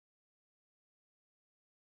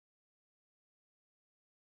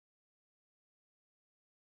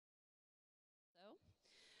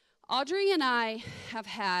Audrey and I have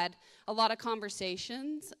had a lot of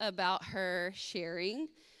conversations about her sharing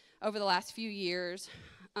over the last few years,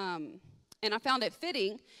 and I found it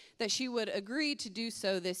fitting that she would agree to do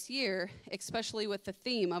so this year, especially with the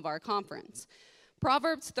theme of our conference.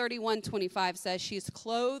 Proverbs 31:25 says, "She is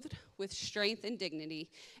clothed with strength and dignity,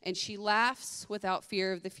 and she laughs without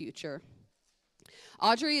fear of the future."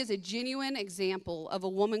 Audrey is a genuine example of a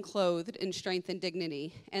woman clothed in strength and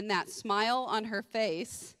dignity, and that smile on her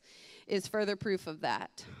face is further proof of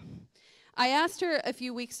that. I asked her a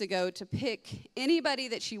few weeks ago to pick anybody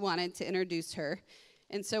that she wanted to introduce her,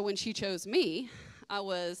 and so when she chose me, I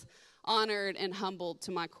was honored and humbled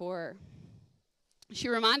to my core. She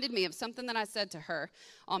reminded me of something that I said to her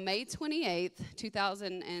on May 28th,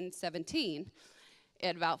 2017,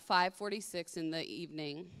 at about 5:46 in the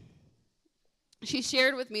evening. She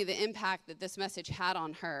shared with me the impact that this message had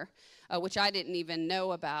on her, which I didn't even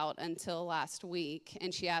know about until last week,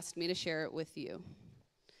 and she asked me to share it with you.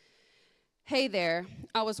 "Hey there,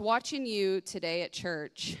 I was watching you today at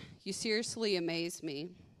church. You seriously amaze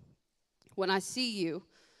me. When I see you,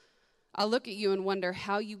 I look at you and wonder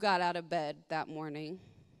how you got out of bed that morning,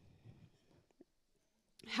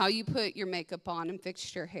 how you put your makeup on and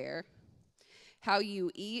fixed your hair, how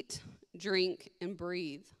you eat, drink, and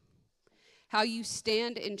breathe, how you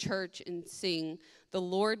stand in church and sing, 'The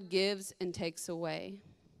Lord gives and takes away,'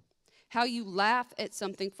 how you laugh at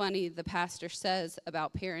something funny the pastor says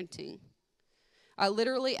about parenting. I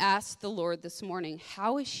literally asked the Lord this morning,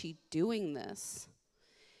 how is she doing this?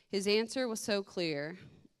 His answer was so clear.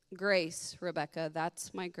 Grace, Rebecca,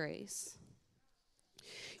 that's my grace.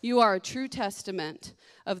 You are a true testament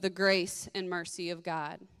of the grace and mercy of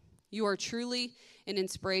God. You are truly an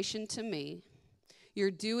inspiration to me.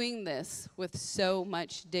 You're doing this with so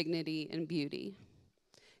much dignity and beauty.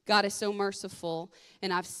 God is so merciful,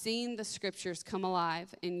 and I've seen the scriptures come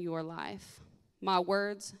alive in your life. My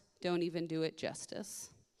words don't even do it justice."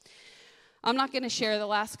 I'm not going to share the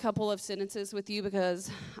last couple of sentences with you because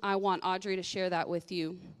I want Audrey to share that with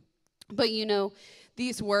you. But you know,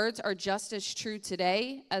 these words are just as true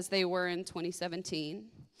today as they were in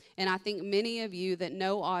 2017. And I think many of you that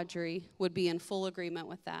know Audrey would be in full agreement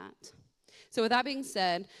with that. So with that being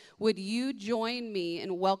said, would you join me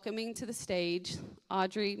in welcoming to the stage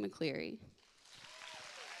Audrey McCleary?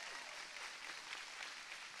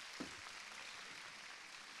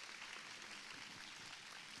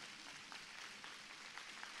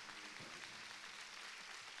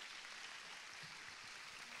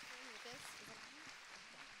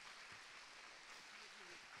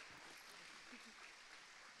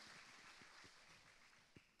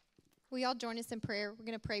 Will y'all join us in prayer? We're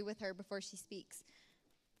going to pray with her before she speaks.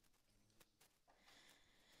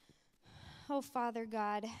 Oh, Father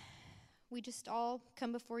God, we just all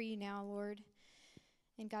come before you now, Lord.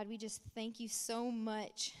 And God, we just thank you so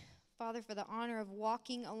much, Father, for the honor of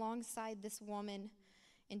walking alongside this woman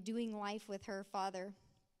and doing life with her, Father.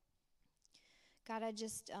 God, I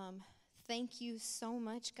just thank you so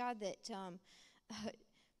much, God, that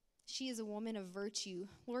she is a woman of virtue.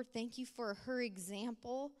 Lord, thank you for her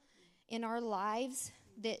example in our lives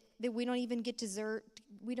that we don't even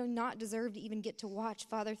we do not deserve to even get to watch.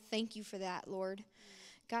 Father, thank you for that, Lord.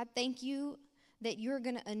 God, thank you that you're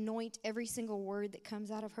going to anoint every single word that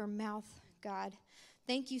comes out of her mouth, God.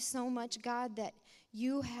 Thank you so much, God, that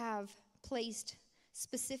you have placed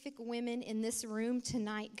specific women in this room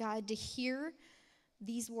tonight, God, to hear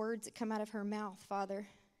these words that come out of her mouth, Father.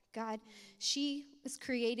 God, she was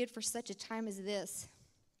created for such a time as this.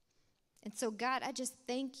 And so, God, I just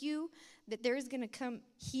thank you that there is going to come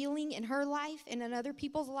healing in her life and in other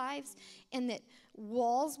people's lives, and that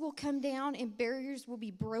walls will come down and barriers will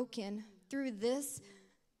be broken through this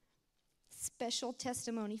special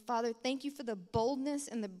testimony. Father, thank you for the boldness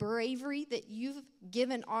and the bravery that you've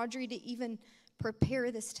given Audrey to even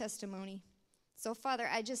prepare this testimony. So, Father,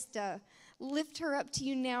 I just lift her up to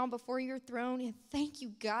you now before your throne, and thank you,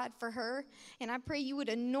 God, for her. And I pray you would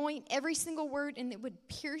anoint every single word and it would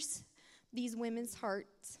pierce these women's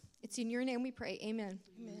hearts. It's in your name we pray. Amen.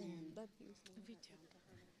 Amen. Love you. Love you too.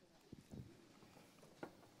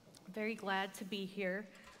 Very glad to be here.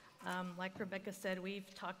 Like Rebecca said,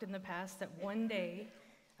 we've talked in the past that one day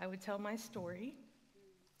I would tell my story.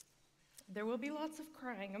 There will be lots of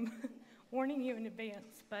crying. I'm warning you in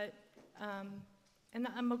advance, but and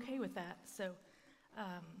I'm okay with that. So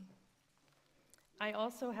I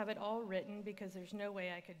also have it all written because there's no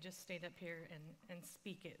way I could just stand up here and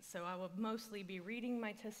speak it. So I will mostly be reading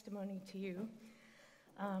my testimony to you.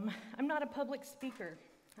 I'm not a public speaker.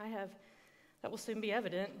 That will soon be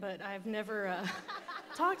evident, but I've never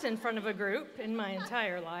talked in front of a group in my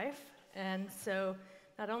entire life. And so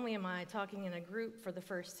not only am I talking in a group for the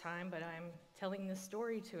first time, but I'm telling this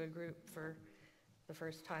story to a group for the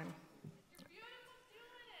first time. You're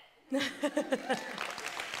beautiful doing it.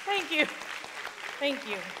 Thank you. Thank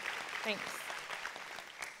you. Thanks.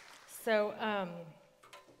 So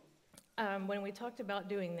when we talked about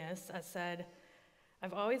doing this, I said,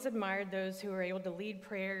 I've always admired those who are able to lead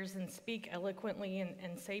prayers and speak eloquently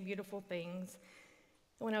and say beautiful things.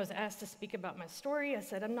 When I was asked to speak about my story, I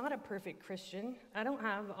said, I'm not a perfect Christian. I don't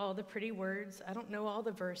have all the pretty words. I don't know all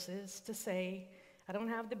the verses to say. I don't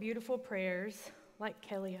have the beautiful prayers. Like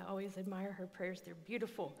Kelly, I always admire her prayers. They're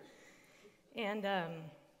beautiful. And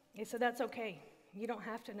he said, that's okay. You don't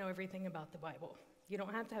have to know everything about the Bible. You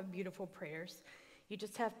don't have to have beautiful prayers. You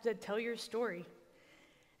just have to tell your story.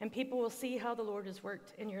 And people will see how the Lord has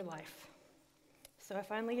worked in your life. So I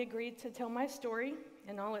finally agreed to tell my story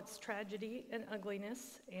and all its tragedy and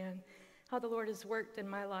ugliness and how the Lord has worked in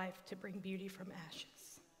my life to bring beauty from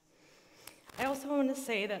ashes. I also want to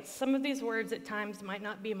say that some of these words at times might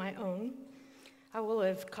not be my own. I will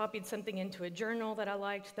have copied something into a journal that I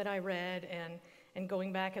liked that I read, and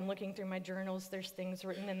going back and looking through my journals, there's things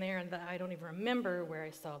written in there that I don't even remember where I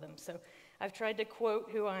saw them. So I've tried to quote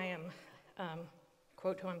who I am,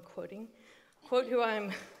 quote who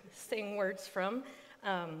I'm saying words from,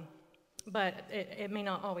 but it may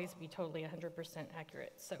not always be totally 100%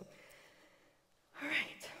 accurate. So, all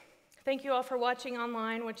right. Thank you all for watching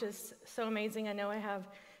online, which is so amazing. I know I have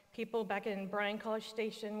people back in Bryan, College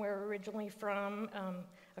Station, where we're originally from,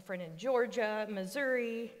 a friend in Georgia,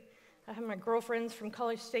 Missouri. I have my girlfriends from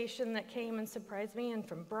College Station that came and surprised me, and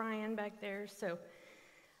from Bryan back there. So,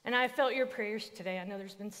 and I felt your prayers today. I know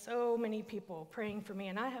there's been so many people praying for me,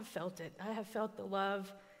 and I have felt it. I have felt the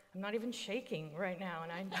love. I'm not even shaking right now,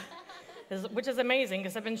 and which is amazing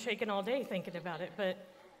because I've been shaking all day thinking about it,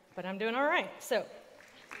 but I'm doing all right. So,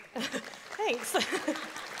 thanks.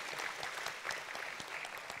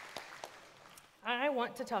 I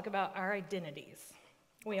want to talk about our identities.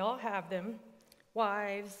 We all have them: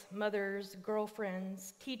 wives, mothers,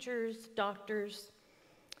 girlfriends, teachers, doctors.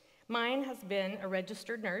 Mine has been a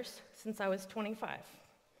registered nurse since I was 25.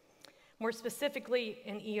 More specifically,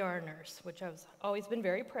 an ER nurse, which I've always been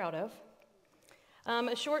very proud of.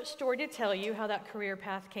 A short story to tell you how that career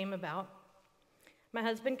path came about. My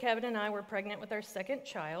husband Kevin and I were pregnant with our second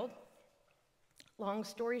child. Long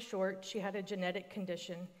story short, she had a genetic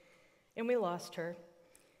condition, and we lost her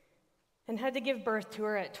and had to give birth to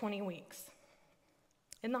her at 20 weeks.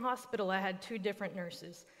 In the hospital, I had two different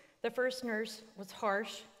nurses. The first nurse was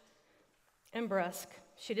harsh and brusque.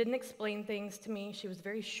 She didn't explain things to me. She was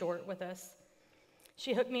very short with us.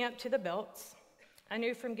 She hooked me up to the belts. I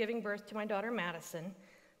knew from giving birth to my daughter Madison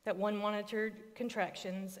that one monitored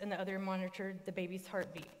contractions and the other monitored the baby's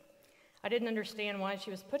heartbeat. I didn't understand why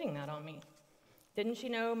she was putting that on me. Didn't she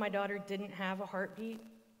know my daughter didn't have a heartbeat?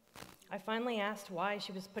 I finally asked why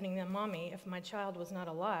she was putting them on me if my child was not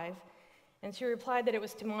alive, and she replied that it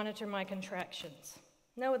was to monitor my contractions.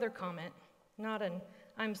 No other comment, not an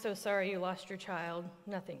 "I'm so sorry you lost your child,"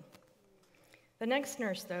 nothing. The next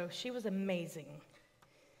nurse, though, she was amazing.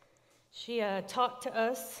 She talked to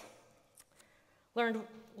us,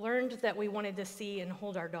 learned that we wanted to see and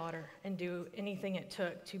hold our daughter and do anything it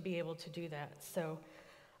took to be able to do that. So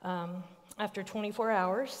after 24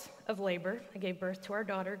 hours of labor, I gave birth to our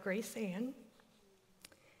daughter, Grace Ann.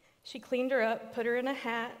 She cleaned her up, put her in a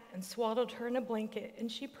hat, and swaddled her in a blanket,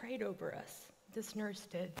 and she prayed over us. This nurse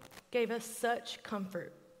did. Gave us such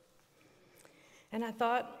comfort. And I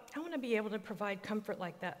thought, I want to be able to provide comfort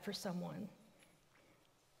like that for someone.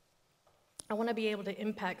 I want to be able to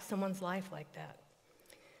impact someone's life like that.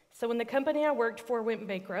 So when the company I worked for went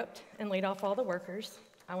bankrupt and laid off all the workers,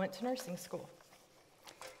 I went to nursing school.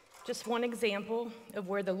 Just one example of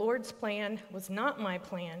where the Lord's plan was not my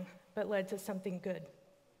plan, but led to something good.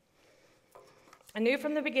 I knew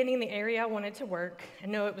from the beginning the area I wanted to work,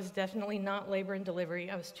 and no, it was definitely not labor and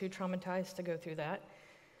delivery. I was too traumatized to go through that.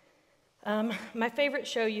 My favorite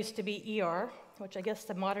show used to be ER, which I guess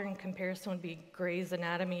the modern comparison would be Grey's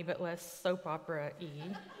Anatomy, but less soap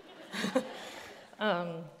opera-y.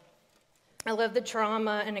 I love the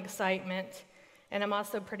trauma and excitement, and I'm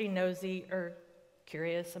also pretty nosy, or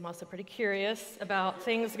curious. I'm also pretty curious about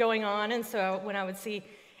things going on, and so when I would see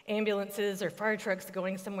ambulances or fire trucks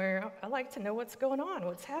going somewhere, I like to know what's going on,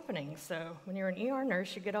 what's happening. So when you're an ER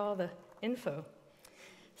nurse, you get all the info.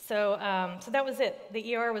 So that was it.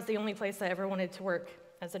 The ER was the only place I ever wanted to work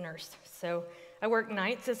as a nurse. So I worked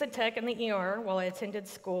nights as a tech in the ER while I attended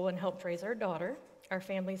school and helped raise our daughter. Our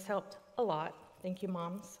families helped a lot. Thank you,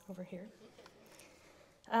 moms over here.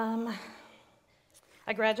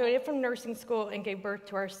 I graduated from nursing school and gave birth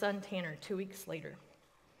to our son, Tanner, 2 weeks later.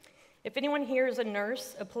 If anyone here is a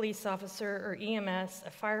nurse, a police officer, or EMS, a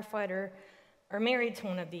firefighter, or married to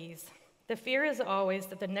one of these, the fear is always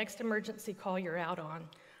that the next emergency call you're out on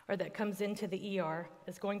or that comes into the ER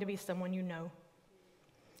is going to be someone you know,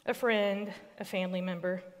 a friend, a family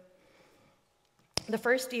member. The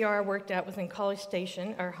first ER I worked at was in College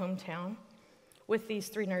Station, our hometown, with these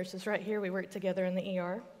 3 nurses right here. We worked together in the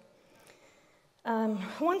ER.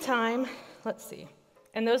 One time,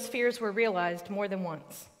 and those fears were realized more than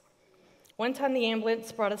once. One time the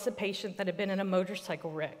ambulance brought us a patient that had been in a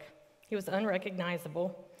motorcycle wreck. He was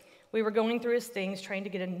unrecognizable. We were going through his things, trying to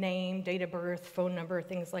get a name, date of birth, phone number,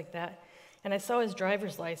 things like that. And I saw his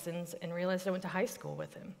driver's license and realized I went to high school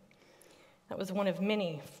with him. That was one of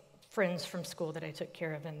many friends from school that I took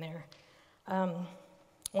care of in there.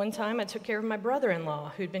 One time I took care of my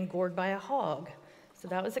brother-in-law who'd been gored by a hog. So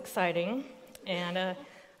that was exciting. And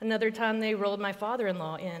another time they rolled my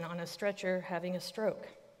father-in-law in on a stretcher having a stroke.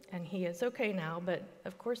 And he is okay now, but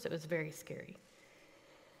of course it was very scary.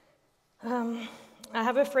 I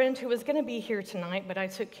have a friend who was going to be here tonight, but I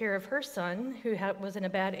took care of her son who was in a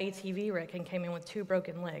bad ATV wreck and came in with 2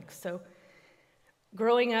 broken legs. So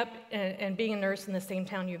growing up and being a nurse in the same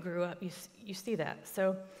town you grew up, you see that.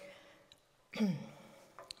 So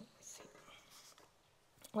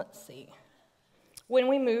let's see. When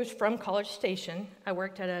we moved from College Station, I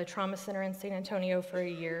worked at a trauma center in San Antonio for a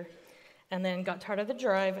year, and then got tired of the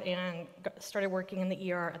drive and started working in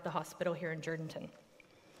the ER at the hospital here in Jourdanton.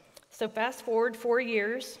 So fast forward 4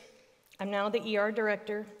 years, I'm now the ER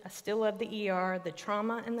director. I still love the ER, the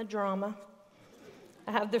trauma and the drama.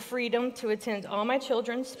 I have the freedom to attend all my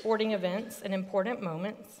children's sporting events and important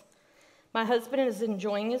moments. My husband is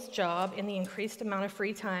enjoying his job and the increased amount of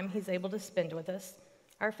free time he's able to spend with us.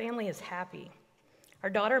 Our family is happy. Our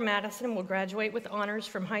daughter Madison will graduate with honors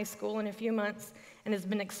from high school in a few months and has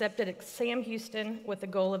been accepted at Sam Houston with the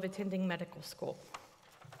goal of attending medical school.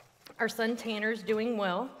 Our son Tanner's doing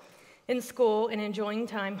well in school and enjoying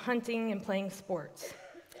time hunting and playing sports.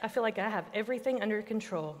 I feel like I have everything under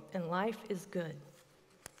control and life is good.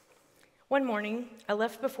 One morning, I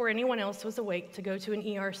left before anyone else was awake to go to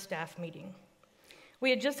an ER staff meeting. We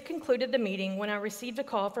had just concluded the meeting when I received a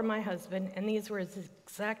call from my husband, and these were his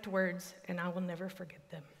exact words, and I will never forget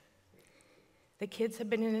them. The kids have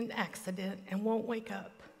been in an accident and won't wake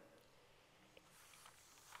up.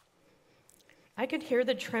 I could hear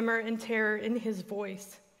the tremor and terror in his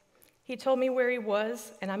voice. He told me where he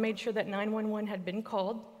was, and I made sure that 911 had been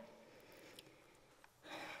called.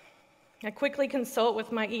 I quickly consult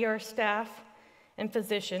with my ER staff and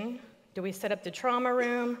physician. Do we set up the trauma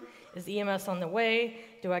room? Is EMS on the way?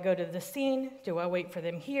 Do I go to the scene? Do I wait for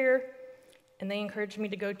them here? And they encouraged me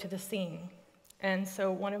to go to the scene. And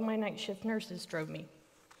so one of my night shift nurses drove me.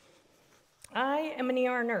 I am an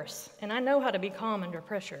ER nurse, and I know how to be calm under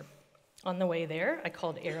pressure. On the way there, I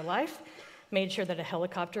called Air Life, made sure that a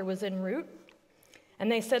helicopter was en route,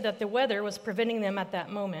 and they said that the weather was preventing them at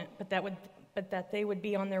that moment, but that they would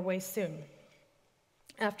be on their way soon.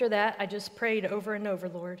 After that, I just prayed over and over,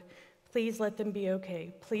 Lord, please let them be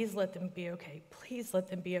okay. Please let them be okay. Please let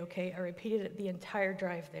them be okay. I repeated it the entire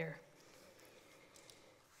drive there.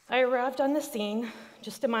 I arrived on the scene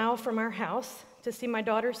just a mile from our house to see my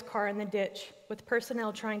daughter's car in the ditch with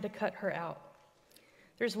personnel trying to cut her out.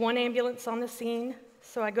 There's one ambulance on the scene,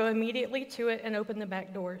 so I go immediately to it and open the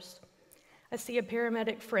back doors. I see a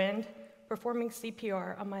paramedic friend performing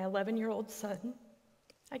CPR on my 11-year-old son.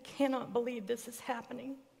 I cannot believe this is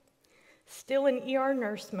happening. Still in ER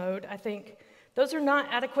nurse mode, I think, those are not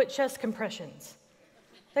adequate chest compressions.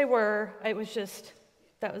 They were,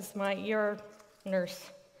 that was my ER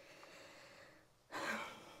nurse.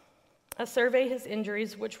 I survey his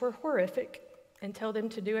injuries, which were horrific, and tell them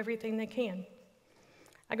to do everything they can.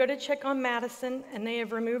 I go to check on Madison, and they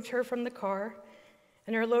have removed her from the car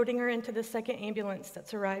and are loading her into the second ambulance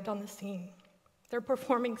that's arrived on the scene. They're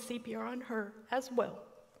performing CPR on her as well.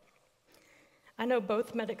 I know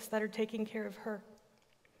both medics that are taking care of her.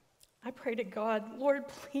 I pray to God, Lord,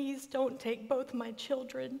 please don't take both my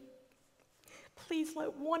children. Please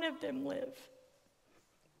let one of them live.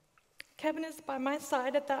 Kevin is by my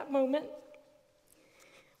side at that moment.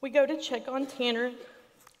 We go to check on Tanner.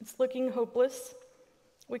 It's looking hopeless.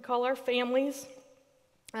 We call our families.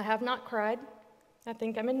 I have not cried. I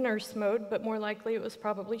think I'm in nurse mode, but more likely it was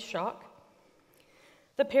probably shock.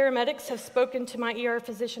 The paramedics have spoken to my ER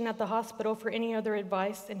physician at the hospital for any other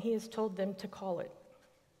advice, and he has told them to call it.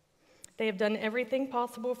 They have done everything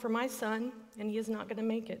possible for my son, and he is not going to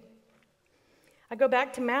make it. I go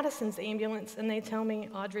back to Madison's ambulance, and they tell me,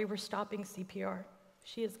 Audrey, we're stopping CPR.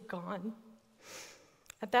 She is gone.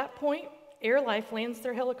 At that point, Air Life lands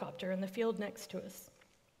their helicopter in the field next to us.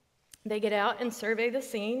 They get out and survey the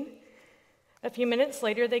scene. A few minutes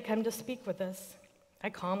later, they come to speak with us. I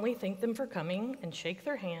calmly thank them for coming and shake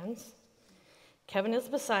their hands. Kevin is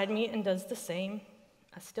beside me and does the same.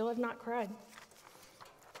 I still have not cried.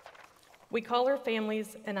 We call our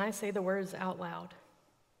families, and I say the words out loud.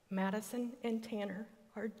 Madison and Tanner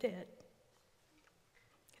are dead.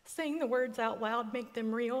 Saying the words out loud make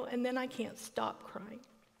them real, and then I can't stop crying.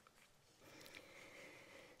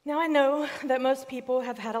 Now I know that most people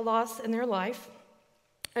have had a loss in their life,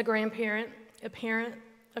 a grandparent, a parent,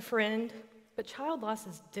 a friend, but child loss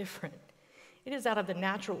is different. It is out of the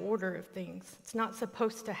natural order of things. It's not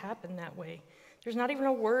supposed to happen that way. There's not even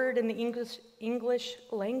a word in the English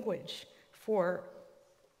language for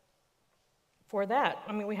that.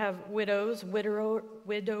 I mean, we have widows,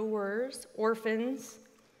 widowers, orphans.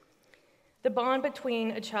 The bond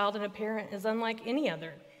between a child and a parent is unlike any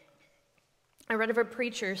other. I read of a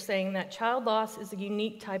preacher saying that child loss is a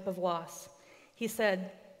unique type of loss. He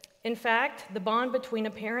said, "In fact, the bond between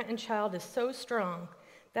a parent and child is so strong.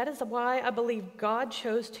 That is why I believe God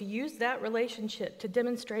chose to use that relationship to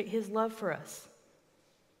demonstrate his love for us.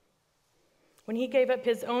 When he gave up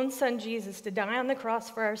his own son, Jesus, to die on the cross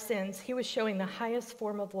for our sins, he was showing the highest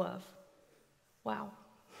form of love." Wow.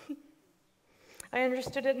 I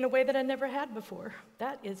understood it in a way that I never had before.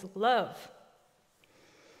 That is love.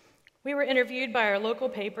 We were interviewed by our local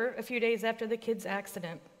paper a few days after the kids'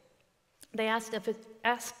 accident. They asked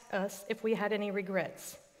us if we had any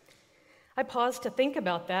regrets. I paused to think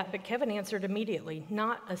about that, but Kevin answered immediately,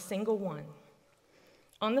 "Not a single one."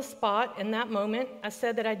 On the spot, in that moment, I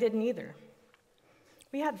said that I didn't either.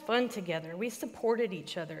 We had fun together. We supported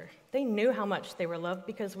each other. They knew how much they were loved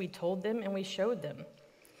because we told them and we showed them.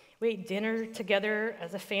 We ate dinner together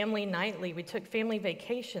as a family nightly. We took family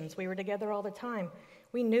vacations. We were together all the time.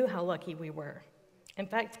 We knew how lucky we were. In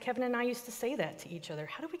fact, Kevin and I used to say that to each other.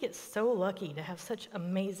 How did we get so lucky to have such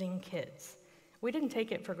amazing kids? We didn't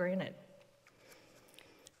take it for granted.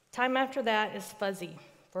 Time after that is fuzzy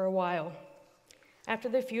for a while. After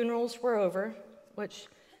the funerals were over, which,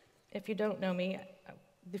 if you don't know me,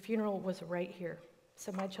 the funeral was right here.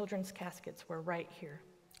 So my children's caskets were right here.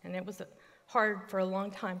 And it was hard for a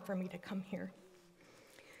long time for me to come here.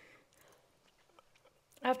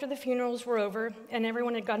 After the funerals were over and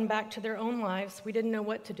everyone had gotten back to their own lives, we didn't know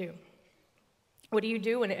what to do. What do you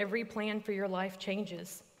do when every plan for your life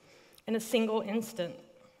changes in a single instant?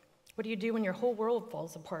 What do you do when your whole world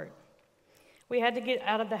falls apart? We had to get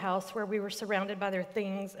out of the house where we were surrounded by their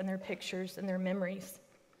things and their pictures and their memories.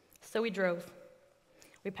 So we drove.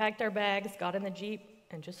 We packed our bags, got in the Jeep,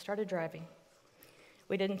 and just started driving.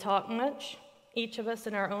 We didn't talk much, each of us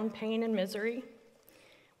in our own pain and misery.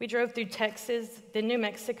 We drove through Texas, then New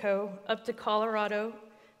Mexico, up to Colorado,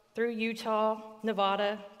 through Utah,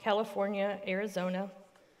 Nevada, California, Arizona.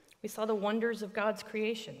 We saw the wonders of God's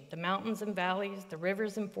creation, the mountains and valleys, the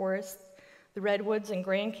rivers and forests, the redwoods and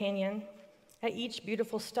Grand Canyon. At each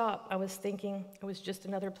beautiful stop, I was thinking it was just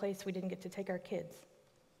another place we didn't get to take our kids.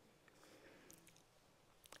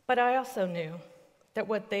 But I also knew that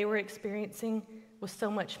what they were experiencing was so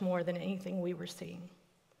much more than anything we were seeing.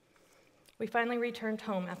 We finally returned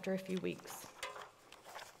home after a few weeks.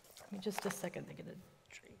 Give me just a second to get a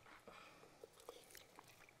drink.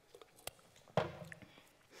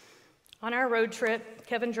 On our road trip,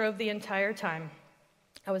 Kevin drove the entire time.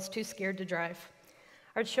 I was too scared to drive.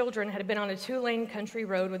 Our children had been on a 2-lane country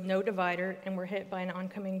road with no divider and were hit by an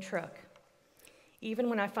oncoming truck. Even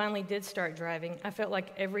when I finally did start driving, I felt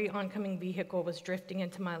like every oncoming vehicle was drifting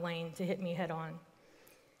into my lane to hit me head on.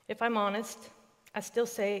 If I'm honest, I still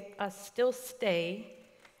stay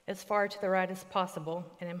as far to the right as possible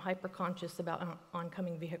and am hyper-conscious about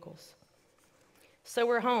oncoming vehicles. So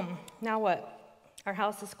we're home. Now what? Our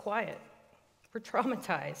house is quiet. We're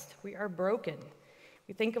traumatized. We are broken.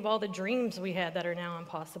 We think of all the dreams we had that are now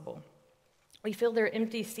impossible. We feel their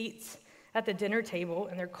empty seats at the dinner table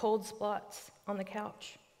and their cold spots on the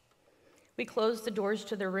couch. We close the doors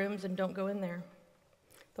to their rooms and don't go in there.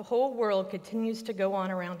 The whole world continues to go on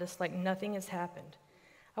around us like nothing has happened.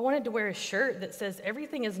 I wanted to wear a shirt that says,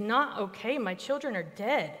 "Everything is not okay, my children are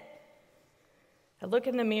dead." I look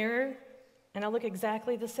in the mirror and I look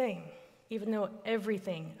exactly the same, even though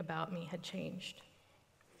everything about me had changed.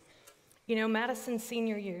 You know, Madison's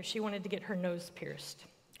senior year, she wanted to get her nose pierced.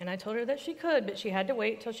 And I told her that she could, but she had to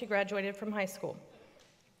wait till she graduated from high school.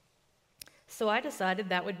 So I decided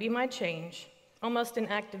that would be my change, almost an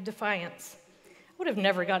act of defiance. I would have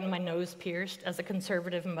never gotten my nose pierced as a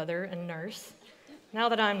conservative mother and nurse. Now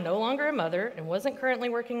that I'm no longer a mother and wasn't currently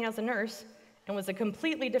working as a nurse and was a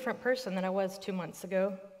completely different person than I was 2 months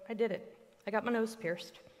ago, I did it. I got my nose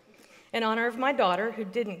pierced. in honor of my daughter who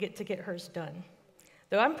didn't get to get hers done.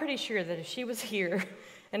 Though I'm pretty sure that if she was here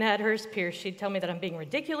and had hers pierced, she'd tell me that I'm being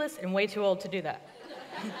ridiculous and way too old to do that.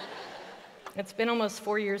 It's been almost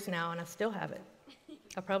 4 years now, and I still have it.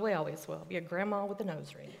 I probably always will. I'll be a grandma with a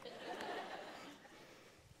nose ring.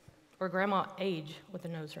 Or grandma age with a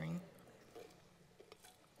nose ring.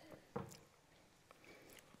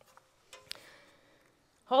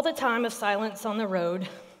 All the time of silence on the road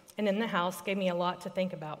and in the house gave me a lot to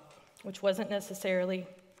think about, which wasn't necessarily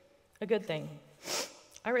a good thing.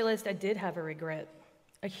 I realized I did have a regret,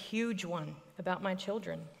 a huge one, about my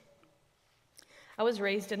children. I was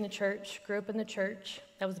raised in the church, grew up in the church.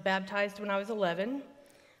 I was baptized when I was 11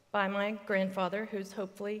 by my grandfather, who's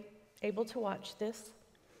hopefully able to watch this.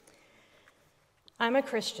 I'm a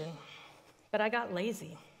Christian, but I got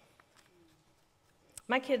lazy.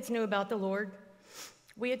 My kids knew about the Lord.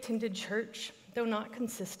 We attended church, though not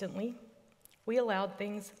consistently.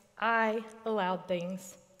 I allowed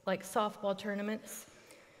things like softball tournaments,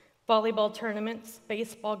 volleyball tournaments,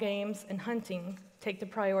 baseball games, and hunting take the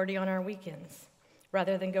priority on our weekends,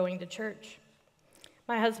 rather than going to church.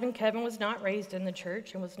 My husband, Kevin, was not raised in the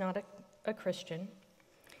church and was not a Christian.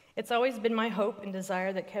 It's always been my hope and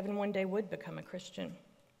desire that Kevin one day would become a Christian.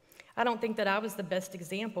 I don't think that I was the best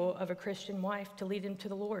example of a Christian wife to lead him to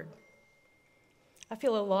the Lord. I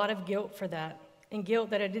feel a lot of guilt for that, and guilt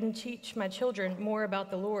that I didn't teach my children more about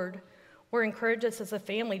the Lord or encourage us as a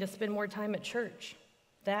family to spend more time at church.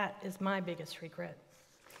 That is my biggest regret.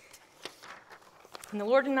 And the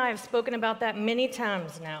Lord and I have spoken about that many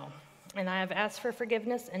times now, and I have asked for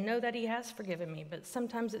forgiveness and know that He has forgiven me, but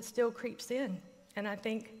sometimes it still creeps in, and I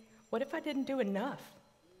think, what if I didn't do enough?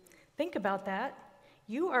 Think about that.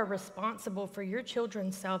 You are responsible for your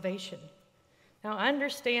children's salvation. Now, I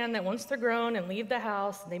understand that once they're grown and leave the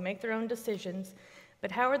house, they make their own decisions,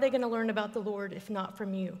 but how are they going to learn about the Lord if not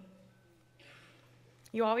from you?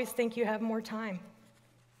 You always think you have more time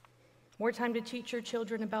to teach your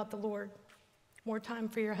children about the Lord, more time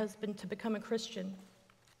for your husband to become a Christian.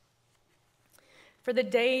 For the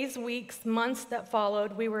days, weeks, months that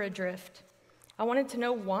followed, we were adrift. I wanted to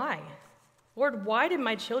know why. Lord, why did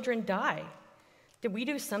my children die? Did we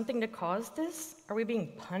do something to cause this? Are we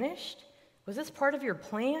being punished? Was this part of your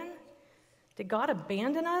plan? Did God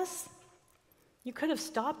abandon us? You could have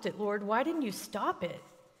stopped it, Lord. Why didn't you stop it?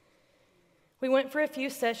 We went for a few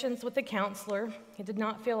sessions with a counselor. It did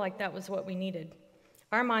not feel like that was what we needed.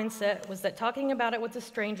 Our mindset was that talking about it with a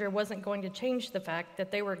stranger wasn't going to change the fact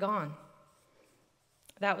that they were gone.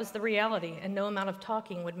 That was the reality, and no amount of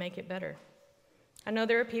talking would make it better. I know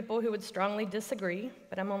there are people who would strongly disagree,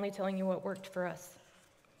 but I'm only telling you what worked for us.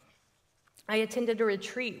 I attended a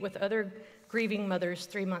retreat with other grieving mothers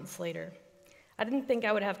 3 months later. I didn't think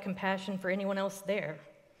I would have compassion for anyone else there.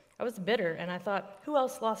 I was bitter, and I thought, who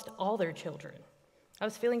else lost all their children? I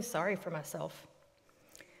was feeling sorry for myself.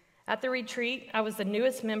 At the retreat, I was the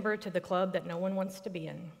newest member to the club that no one wants to be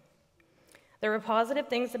in. There were positive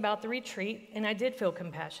things about the retreat, and I did feel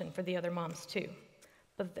compassion for the other moms too.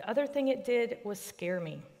 But the other thing it did was scare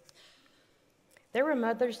me. There were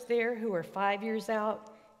mothers there who were 5 years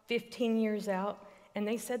out, 15 years out, and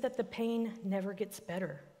they said that the pain never gets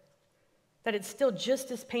better, that it's still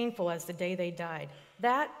just as painful as the day they died.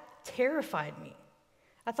 That terrified me.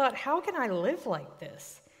 I thought, how can I live like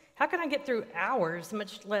this? How can I get through hours,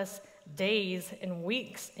 much less days and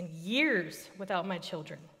weeks and years without my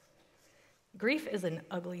children? Grief is an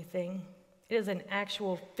ugly thing. It is an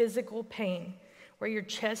actual physical pain where your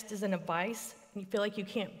chest is in a vice and you feel like you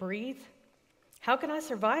can't breathe. How can I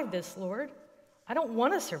survive this, Lord? I don't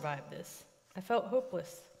want to survive this. I felt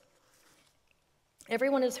hopeless.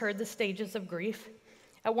 Everyone has heard the stages of grief.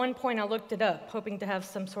 At one point, I looked it up, hoping to have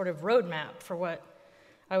some sort of roadmap for what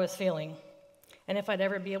I was feeling and if I'd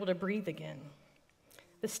ever be able to breathe again.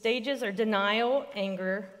 The stages are denial,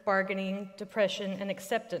 anger, bargaining, depression, and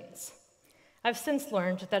acceptance. I've since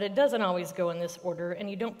learned that it doesn't always go in this order, and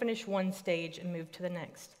you don't finish one stage and move to the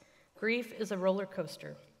next. Grief is a roller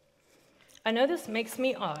coaster. I know this makes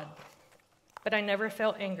me odd, but I never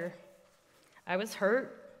felt anger. I was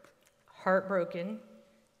hurt, heartbroken,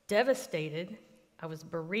 devastated. I was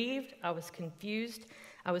bereaved. I was confused.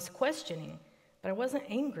 I was questioning, but I wasn't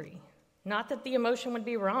angry. Not that the emotion would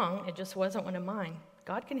be wrong. It just wasn't one of mine.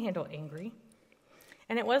 God can handle angry.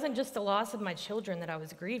 And it wasn't just the loss of my children that I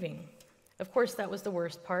was grieving. Of course, that was the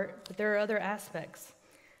worst part, but there are other aspects.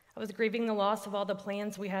 I was grieving the loss of all the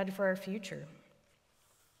plans we had for our future.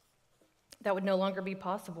 That would no longer be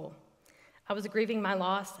possible. I was grieving my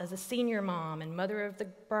loss as a senior mom and mother of the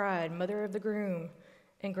bride, mother of the groom,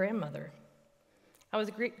 and grandmother. I was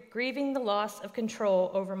grieving the loss of control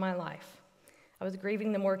over my life. I was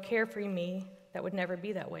grieving the more carefree me that would never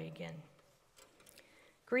be that way again.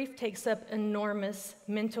 Grief takes up enormous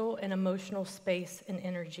mental and emotional space and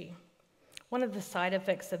energy. One of the side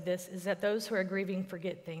effects of this is that those who are grieving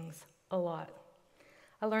forget things a lot.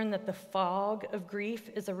 I learned that the fog of grief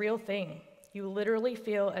is a real thing. You literally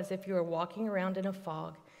feel as if you are walking around in a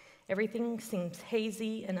fog. Everything seems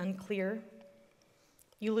hazy and unclear.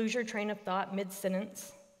 You lose your train of thought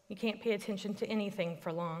mid-sentence. You can't pay attention to anything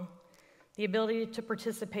for long. The ability to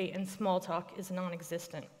participate in small talk is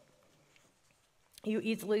non-existent. You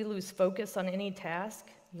easily lose focus on any task.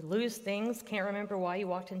 You lose things, can't remember why you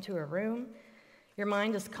walked into a room. Your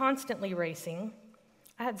mind is constantly racing.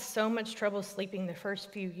 I had so much trouble sleeping the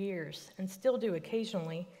first few years, and still do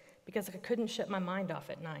occasionally, because I couldn't shut my mind off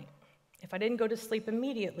at night. If I didn't go to sleep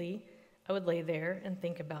immediately, I would lay there and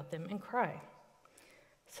think about them and cry.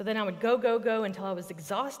 So then I would go until I was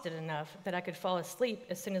exhausted enough that I could fall asleep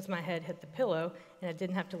as soon as my head hit the pillow, and I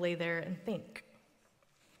didn't have to lay there and think.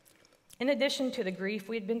 In addition to the grief,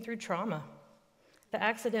 we had been through trauma. The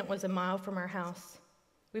accident was a mile from our house.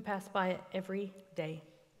 We passed by it every day.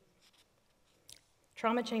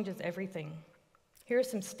 Trauma changes everything. Here are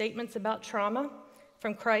some statements about trauma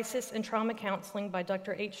from Crisis and Trauma Counseling by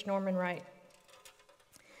Dr. H. Norman Wright.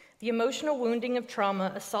 The emotional wounding of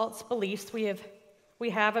trauma assaults beliefs we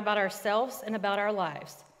have about ourselves and about our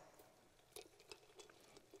lives.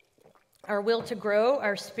 Our will to grow,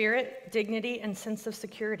 our spirit, dignity, and sense of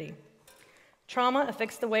security. Trauma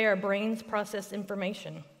affects the way our brains process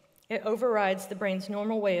information. It overrides the brain's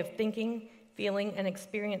normal way of thinking, feeling, and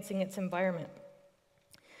experiencing its environment.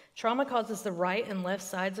 Trauma causes the right and left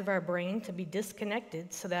sides of our brain to be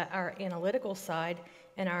disconnected so that our analytical side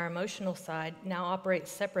and our emotional side now operate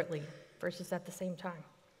separately versus at the same time.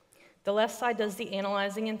 The left side does the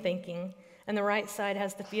analyzing and thinking, and the right side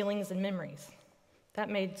has the feelings and memories. That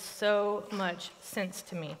made so much sense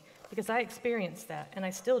to me because I experienced that, and I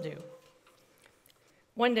still do.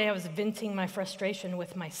 One day I was venting my frustration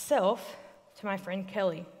with myself to my friend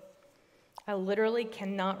Kelly. I literally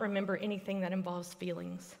cannot remember anything that involves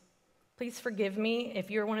feelings. Please forgive me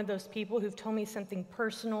if you're one of those people who've told me something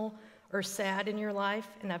personal or sad in your life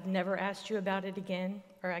and I've never asked you about it again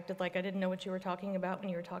or acted like I didn't know what you were talking about when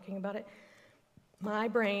you were talking about it. My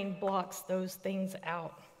brain blocks those things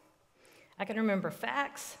out. I can remember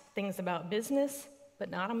facts, things about business,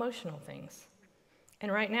 but not emotional things.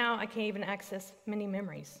 And right now, I can't even access many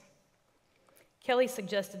memories. Kelly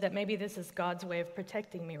suggested that maybe this is God's way of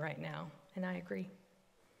protecting me right now, and I agree.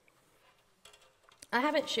 I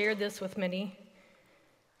haven't shared this with many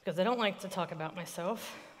because I don't like to talk about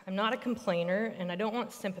myself. I'm not a complainer, and I don't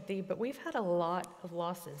want sympathy, but we've had a lot of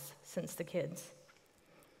losses since the kids.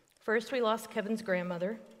 First, we lost Kevin's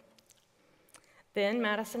grandmother. Then,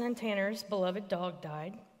 Madison and Tanner's beloved dog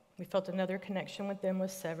died. We felt another connection with them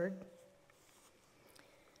was severed.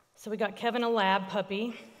 So we got Kevin a lab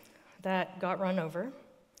puppy that got run over.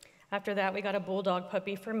 After that, we got a bulldog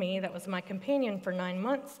puppy for me that was my companion for 9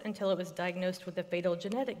 months until it was diagnosed with a fatal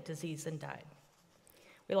genetic disease and died.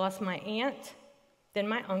 We lost my aunt, then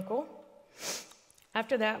my uncle.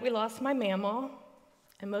 After that, we lost my mamaw,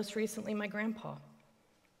 and most recently, my grandpa.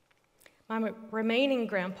 My remaining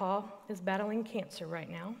grandpa is battling cancer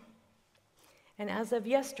right now. And as of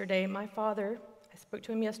yesterday, my father, I spoke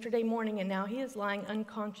to him yesterday morning, and now he is lying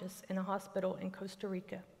unconscious in a hospital in Costa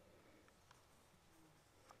Rica.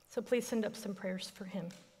 So please send up some prayers for him.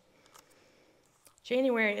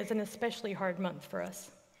 January is an especially hard month for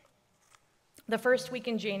us. The first week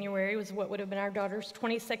in January was what would have been our daughter's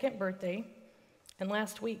 22nd birthday, and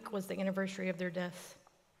last week was the anniversary of their death.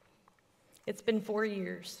 It's been 4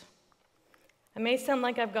 years. I may sound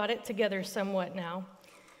like I've got it together somewhat now,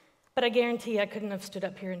 but I guarantee I couldn't have stood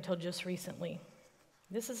up here until just recently.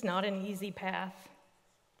 This is not an easy path.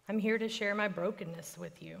 I'm here to share my brokenness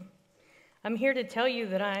with you. I'm here to tell you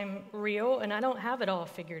that I'm real and I don't have it all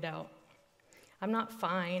figured out. I'm not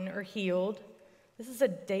fine or healed. This is a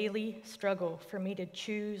daily struggle for me to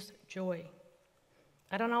choose joy.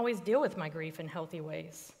 I don't always deal with my grief in healthy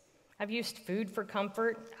ways. I've used food for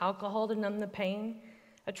comfort, alcohol to numb the pain.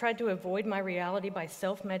 I tried to avoid my reality by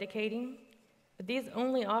self-medicating, but these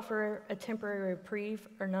only offer a temporary reprieve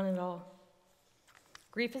or none at all.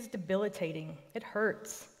 Grief is debilitating. It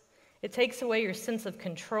hurts. It takes away your sense of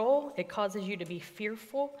control. It causes you to be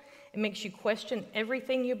fearful. It makes you question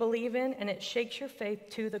everything you believe in, and it shakes your faith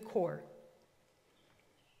to the core.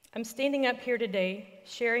 I'm standing up here today,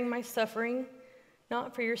 sharing my suffering,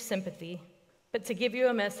 not for your sympathy, but to give you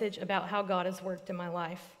a message about how God has worked in my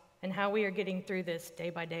life and how we are getting through this day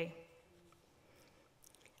by day.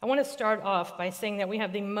 I want to start off by saying that we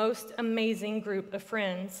have the most amazing group of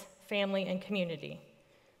friends, family, and community.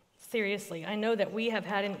 Seriously, I know that we have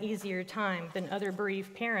had an easier time than other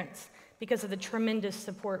bereaved parents because of the tremendous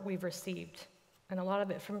support we've received, and a lot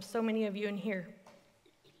of it from so many of you in here.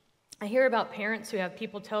 I hear about parents who have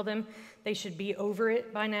people tell them they should be over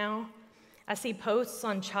it by now. I see posts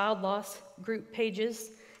on child loss group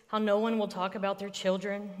pages, how no one will talk about their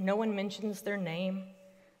children, no one mentions their name.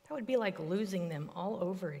 That would be like losing them all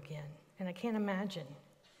over again, and I can't imagine.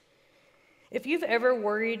 If you've ever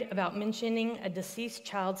worried about mentioning a deceased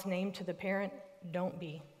child's name to the parent, don't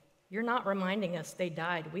be. You're not reminding us they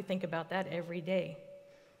died. We think about that every day.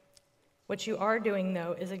 What you are doing,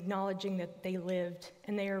 though, is acknowledging that they lived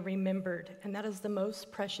and they are remembered, and that is the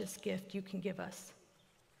most precious gift you can give us.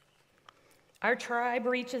 Our tribe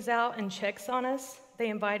reaches out and checks on us. They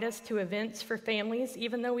invite us to events for families,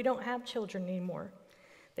 even though we don't have children anymore.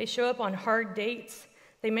 They show up on hard dates.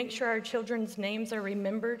 They make sure our children's names are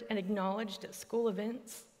remembered and acknowledged at school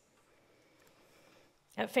events.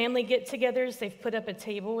 At family get-togethers, they've put up a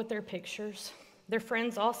table with their pictures. Their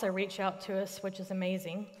friends also reach out to us, which is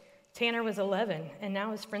amazing. Tanner was 11, and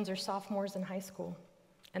now his friends are sophomores in high school,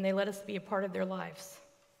 and they let us be a part of their lives.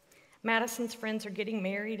 Madison's friends are getting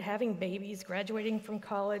married, having babies, graduating from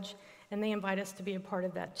college, and they invite us to be a part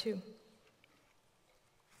of that too.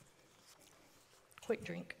 Quick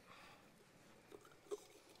drink.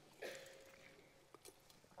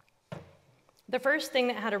 The first thing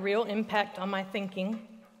that had a real impact on my thinking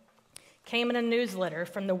came in a newsletter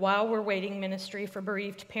from the While We're Waiting Ministry for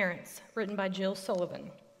Bereaved Parents, written by Jill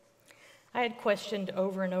Sullivan. I had questioned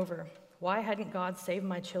over and over, why hadn't God saved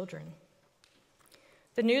my children?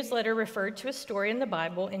 The newsletter referred to a story in the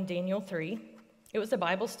Bible in Daniel 3. It was a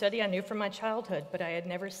Bible study I knew from my childhood, but I had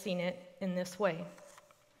never seen it in this way.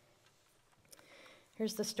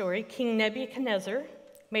 Here's the story. King Nebuchadnezzar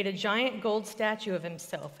made a giant gold statue of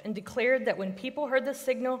himself and declared that when people heard the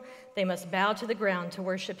signal, they must bow to the ground to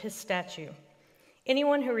worship his statue.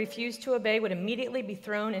 Anyone who refused to obey would immediately be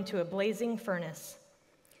thrown into a blazing furnace.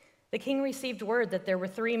 The king received word that there were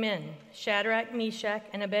 3 men, Shadrach, Meshach,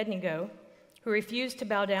 and Abednego, who refused to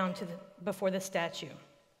bow down before the statue.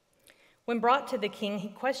 When brought to the king, he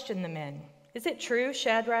questioned the men. Is it true,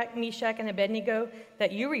 Shadrach, Meshach, and Abednego,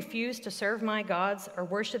 that you refuse to serve my gods or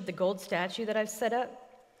worship the gold statue that I've set up?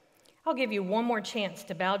 I'll give you one more chance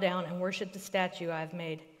to bow down and worship the statue I've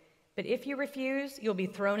made. But if you refuse, you'll be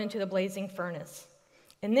thrown into the blazing furnace.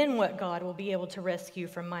 And then what God will be able to rescue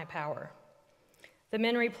from my power? The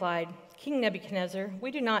men replied, King Nebuchadnezzar,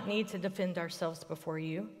 we do not need to defend ourselves before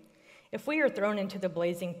you. If we are thrown into the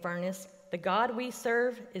blazing furnace, the God we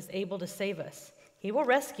serve is able to save us. He will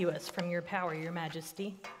rescue us from your power, your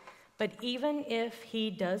majesty. But even if he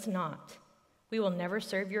does not, we will never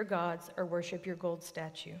serve your gods or worship your gold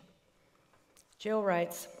statue. Jill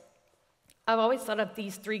writes, I've always thought of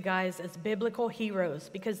these 3 guys as biblical heroes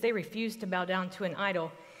because they refused to bow down to an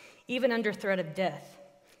idol, even under threat of death.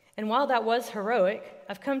 And while that was heroic,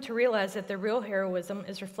 I've come to realize that the real heroism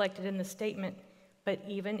is reflected in the statement, but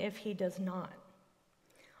even if he does not.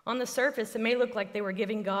 On the surface, it may look like they were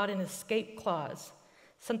giving God an escape clause,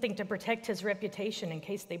 something to protect his reputation in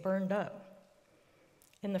case they burned up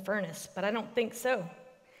in the furnace, but I don't think so.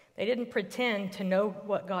 They didn't pretend to know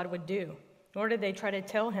what God would do, nor did they try to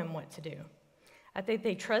tell him what to do. I think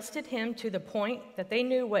they trusted him to the point that they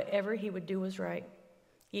knew whatever he would do was right,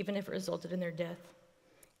 even if it resulted in their death.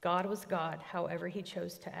 God was God, however he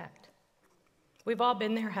chose to act. We've all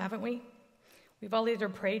been there, haven't we? We've all either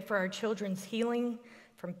prayed for our children's healing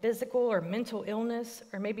from physical or mental illness,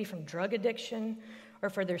 or maybe from drug addiction, or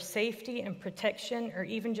for their safety and protection, or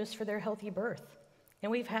even just for their healthy birth.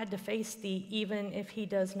 And we've had to face the even if he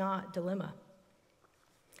does not dilemma.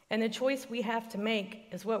 And the choice we have to make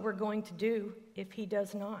is what we're going to do if he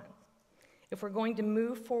does not. If we're going to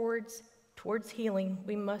move forwards towards healing,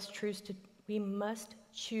 we must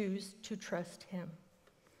choose to trust him.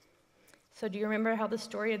 So do you remember how the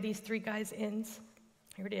story of these 3 guys ends?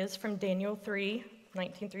 Here it is from Daniel 3,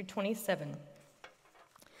 19 through 27.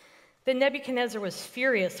 Then Nebuchadnezzar was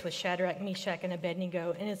furious with Shadrach, Meshach, and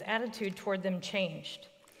Abednego, and his attitude toward them changed.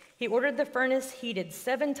 He ordered the furnace heated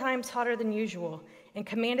 7 times hotter than usual and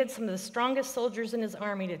commanded some of the strongest soldiers in his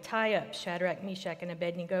army to tie up Shadrach, Meshach, and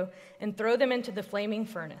Abednego and throw them into the flaming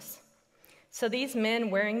furnace. So these men,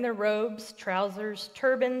 wearing their robes, trousers,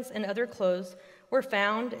 turbans, and other clothes, were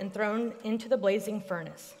found and thrown into the blazing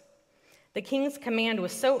furnace. The king's command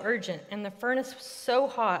was so urgent and the furnace was so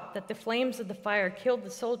hot that the flames of the fire killed the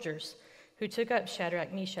soldiers who took up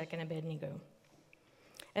Shadrach, Meshach, and Abednego.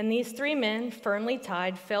 And these 3 men, firmly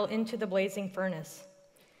tied, fell into the blazing furnace.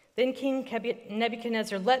 Then King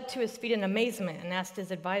Nebuchadnezzar leapt to his feet in amazement and asked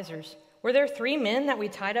his advisors, Were there 3 men that we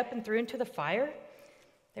tied up and threw into the fire?"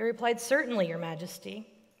 They replied, "Certainly, Your Majesty."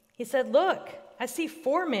 He said, "Look, I see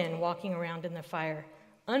 4 men walking around in the fire,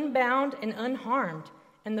 unbound and unharmed,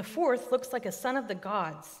 and the 4th looks like a son of the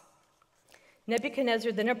gods."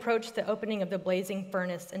 Nebuchadnezzar then approached the opening of the blazing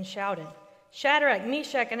furnace and shouted, "Shadrach,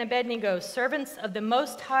 Meshach, and Abednego, servants of the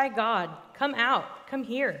Most High God, come out, come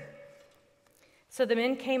here." So the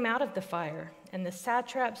men came out of the fire, and the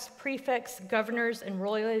satraps, prefects, governors, and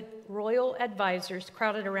royal advisors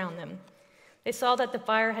crowded around them. They saw that the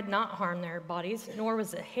fire had not harmed their bodies, nor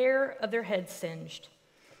was a hair of their head singed.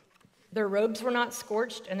 Their robes were not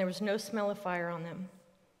scorched, and there was no smell of fire on them.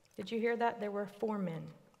 Did you hear that? There were 4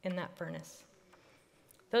 men in that furnace.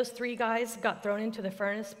 Those 3 guys got thrown into the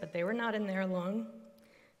furnace, but they were not in there alone.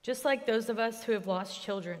 Just like those of us who have lost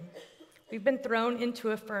children, we've been thrown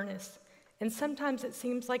into a furnace, and sometimes it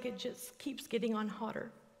seems like it just keeps getting on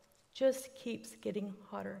hotter, just keeps getting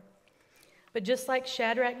hotter. But just like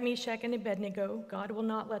Shadrach, Meshach, and Abednego, God will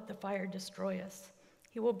not let the fire destroy us.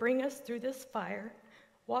 He will bring us through this fire,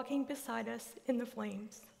 walking beside us in the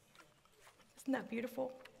flames. Isn't that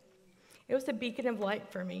beautiful? It was a beacon of light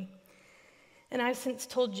for me. And I've since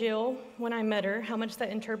told Jill, when I met her, how much that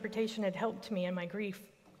interpretation had helped me in my grief.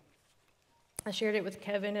 I shared it with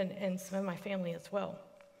Kevin and some of my family as well.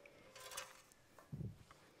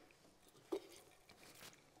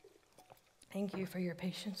 Thank you for your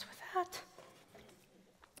patience with that.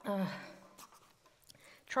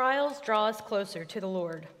 Trials draw us closer to the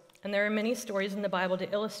Lord, and there are many stories in the Bible to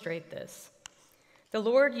illustrate this. The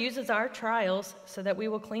Lord uses our trials so that we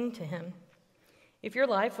will cling to Him. If your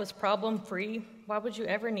life was problem-free, why would you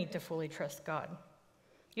ever need to fully trust God?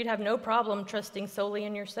 You'd have no problem trusting solely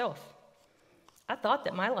in yourself. I thought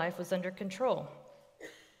that my life was under control.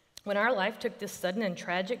 When our life took this sudden and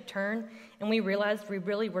tragic turn, and we realized we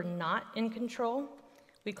really were not in control,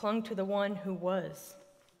 we clung to the one who was.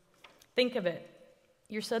 Think of it.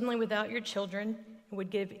 You're suddenly without your children and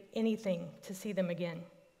would give anything to see them again.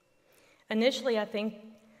 Initially, I think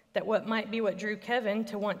that what might be what drew Kevin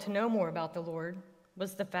to want to know more about the Lord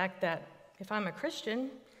was the fact that if I'm a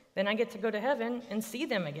Christian, then I get to go to heaven and see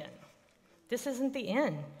them again. This isn't the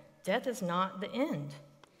end. Death is not the end.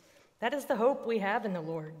 That is the hope we have in the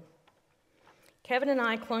Lord. Kevin and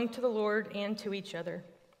I clung to the Lord and to each other.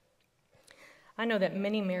 I know that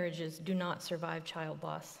many marriages do not survive child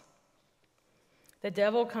loss. The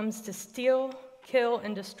devil comes to steal, kill,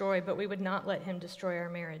 and destroy, but we would not let him destroy our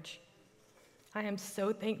marriage. I am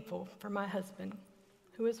so thankful for my husband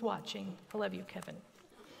who is watching. I love you, Kevin.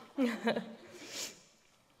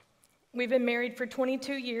 We've been married for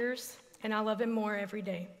 22 years, and I love him more every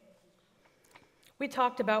day. We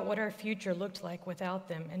talked about what our future looked like without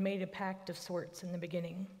them and made a pact of sorts in the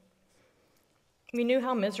beginning. We knew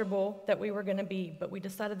how miserable that we were going to be, but we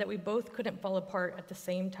decided that we both couldn't fall apart at the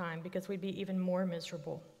same time because we'd be even more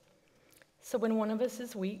miserable. So when one of us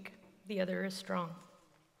is weak, the other is strong.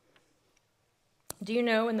 Do you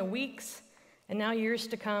know, in the weeks and now years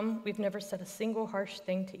to come, we've never said a single harsh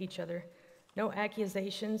thing to each other. No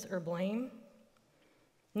accusations or blame.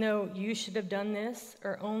 No, you should have done this,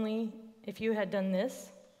 or only if you had done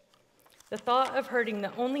this. The thought of hurting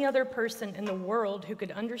the only other person in the world who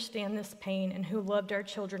could understand this pain and who loved our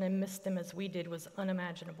children and missed them as we did was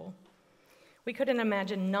unimaginable. We couldn't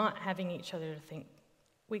imagine not having each other to think.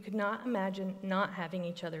 We could not imagine not having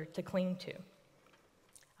each other to cling to.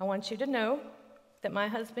 I want you to know that my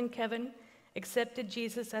husband, Kevin, accepted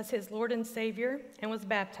Jesus as his Lord and Savior and was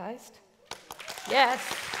baptized. Yes,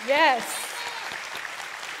 yes.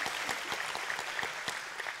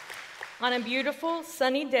 On a beautiful,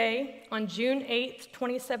 sunny day on June 8th,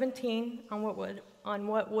 2017, on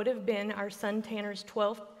what would have been our son Tanner's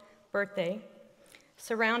 12th birthday,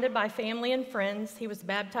 surrounded by family and friends, he was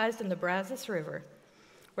baptized in the Brazos River,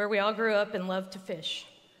 where we all grew up and loved to fish,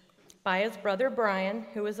 by his brother Brian,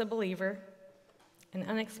 who was a believer, an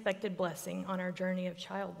unexpected blessing on our journey of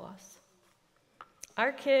child loss.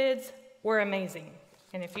 Our kids were amazing,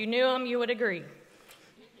 and if you knew them, you would agree.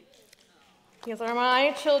 These are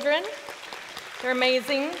my children. They're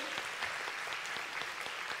amazing.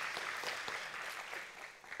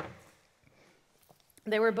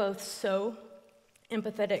 They were both so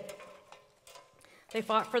empathetic. They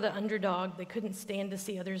fought for the underdog. They couldn't stand to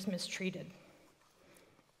see others mistreated.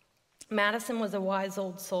 Madison was a wise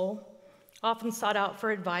old soul, often sought out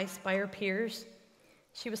for advice by her peers.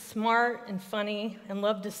 She was smart and funny and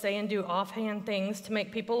loved to say and do offhand things to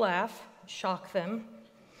make people laugh, shock them.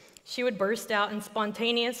 She would burst out in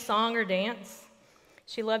spontaneous song or dance.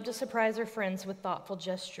 She loved to surprise her friends with thoughtful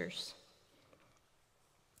gestures.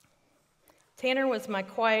 Tanner was my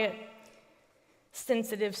quiet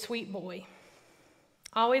sensitive, sweet boy.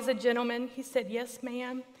 Always a gentleman. He said, "Yes,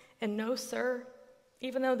 ma'am," and "No, sir."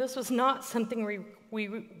 Even though this was not something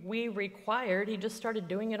we required, he just started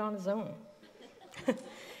doing it on his own.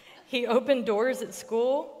 He opened doors at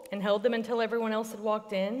school and held them until everyone else had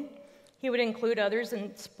walked in. He would include others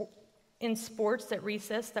in sports at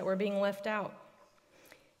recess that were being left out.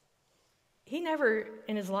 He never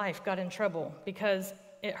in his life got in trouble because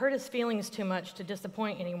it hurt his feelings too much to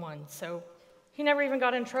disappoint anyone, so he never even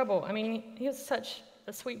got in trouble. I mean, he was such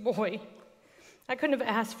a sweet boy. I couldn't have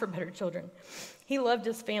asked for better children. He loved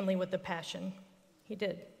his family with a passion. He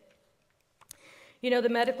did. You know, the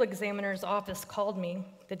medical examiner's office called me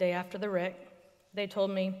the day after the wreck. They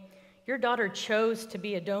told me, "Your daughter chose to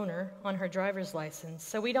be a donor on her driver's license,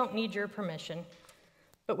 so we don't need your permission.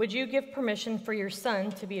 But would you give permission for your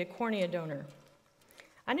son to be a cornea donor?"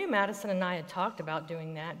 I knew Madison and I had talked about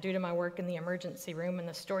doing that due to my work in the emergency room and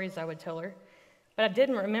the stories I would tell her, but I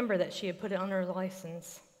didn't remember that she had put it on her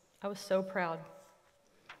license. I was so proud.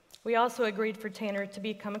 We also agreed for Tanner to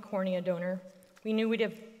become a cornea donor. We knew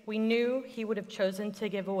he would have chosen to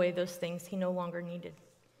give away those things he no longer needed.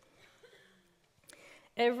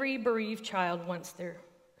 Every bereaved parent wants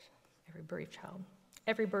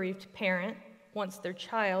their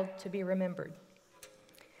child to be remembered.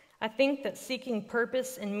 I think that seeking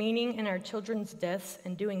purpose and meaning in our children's deaths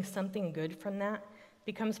and doing something good from that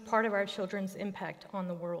becomes part of our children's impact on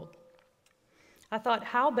the world. I thought,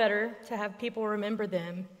 how better to have people remember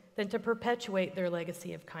them than to perpetuate their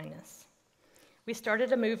legacy of kindness. We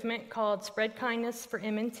started a movement called Spread Kindness for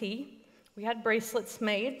M&T. We had bracelets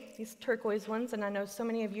made, these turquoise ones, and I know so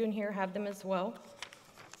many of you in here have them as well.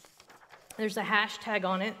 There's a hashtag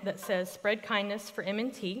on it that says Spread Kindness for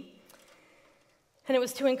M&T, and it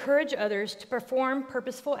was to encourage others to perform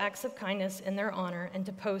purposeful acts of kindness in their honor and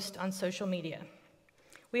to post on social media.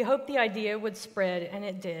 We hoped the idea would spread, and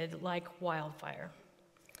it did, like wildfire.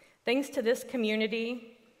 Thanks to this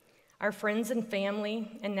community, our friends and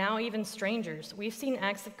family, and now even strangers, we've seen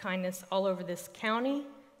acts of kindness all over this county,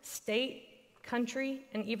 state, country,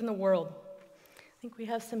 and even the world. I think we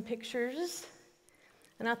have some pictures,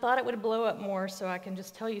 and I thought it would blow up more, so I can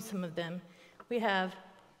just tell you some of them. We have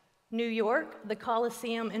New York, the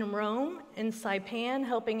Colosseum in Rome, in Saipan,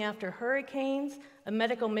 helping after hurricanes, a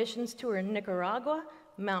medical missions tour in Nicaragua,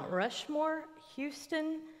 Mount Rushmore,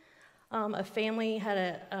 Houston. A family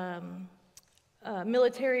had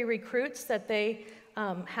military recruits that they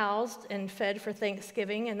housed and fed for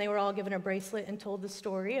Thanksgiving, and they were all given a bracelet and told the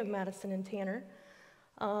story of Madison and Tanner.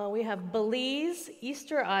 We have Belize,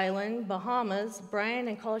 Easter Island, Bahamas, Bryan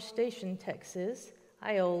and College Station, Texas,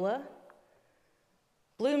 Iola,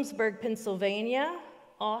 Bloomsburg, Pennsylvania,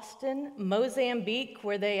 Austin, Mozambique,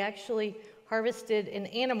 where they actually harvested an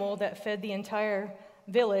animal that fed the entire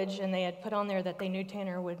village, and they had put on there that they knew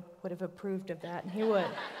Tanner would have approved of that, and he would.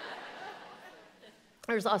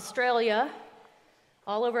 There's Australia,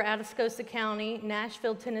 all over Atascosa County,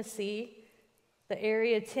 Nashville, Tennessee, the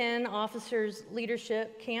Area 10 Officers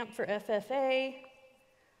Leadership Camp for FFA,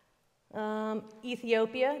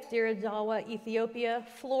 Ethiopia, Diradawa, Ethiopia,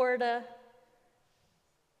 Florida.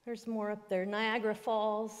 There's more up there, Niagara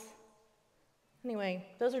Falls. Anyway,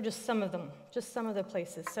 those are just some of them, just some of the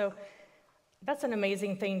places. So that's an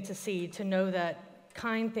amazing thing to see, to know that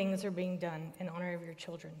kind things are being done in honor of your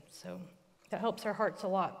children. So that helps our hearts a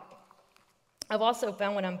lot. I've also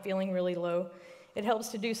found when I'm feeling really low, it helps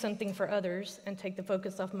to do something for others and take the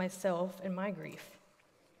focus off myself and my grief.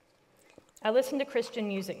 I listen to Christian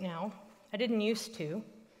music now. I didn't used to,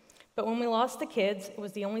 but when we lost the kids, it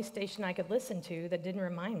was the only station I could listen to that didn't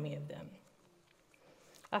remind me of them.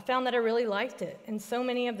 I found that I really liked it, and so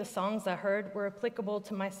many of the songs I heard were applicable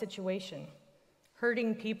to my situation,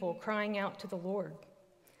 hurting people crying out to the Lord.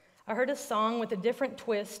 I heard a song with a different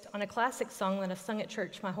twist on a classic song that I've sung at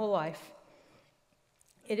church my whole life.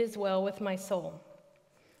 It Is Well With My Soul.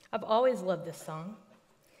 I've always loved this song.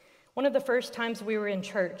 One of the first times we were in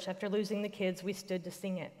church after losing the kids, we stood to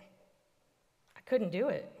sing it. I couldn't do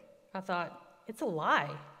it. I thought, it's a lie.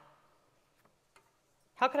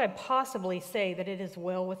 How could I possibly say that it is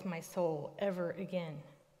well with my soul ever again?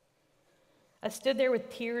 I stood there with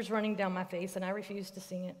tears running down my face, and I refused to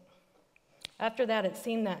sing it. After that, it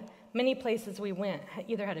seemed that many places we went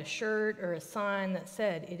either had a shirt or a sign that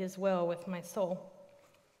said, "It is well with my soul."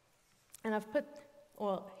 And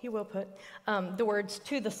he will put the words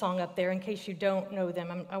to the song up there in case you don't know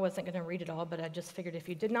them. I wasn't going to read it all, but I just figured if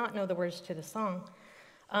you did not know the words to the song.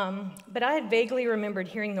 But I had vaguely remembered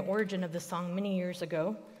hearing the origin of the song many years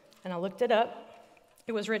ago, and I looked it up.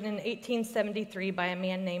 It was written in 1873 by a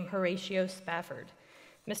man named Horatio Spafford.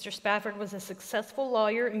 Mr. Spafford was a successful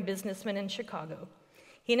lawyer and businessman in Chicago.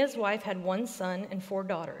 He and his wife had 1 son and 4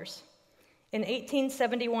 daughters. In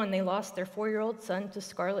 1871, they lost their 4-year-old son to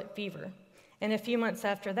scarlet fever, and a few months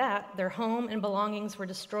after that, their home and belongings were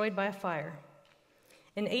destroyed by a fire.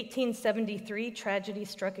 In 1873, tragedy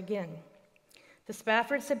struck again. The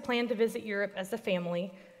Spaffords had planned to visit Europe as a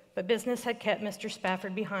family, but business had kept Mr.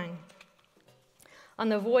 Spafford behind. On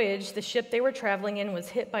the voyage, the ship they were traveling in was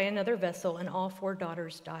hit by another vessel, and all 4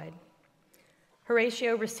 daughters died.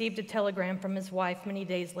 Horatio received a telegram from his wife many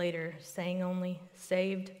days later, saying only,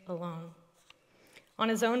 "Saved alone." On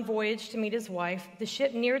his own voyage to meet his wife, the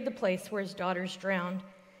ship neared the place where his daughters drowned,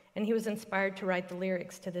 and he was inspired to write the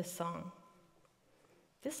lyrics to this song.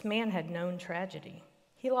 This man had known tragedy.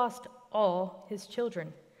 He lost all his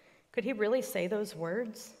children. Could he really say those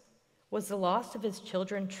words? Was the loss of his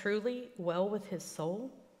children truly well with his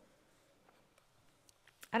soul?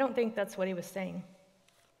 I don't think that's what he was saying.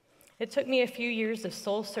 It took me a few years of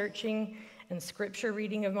soul searching and scripture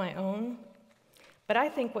reading of my own, but I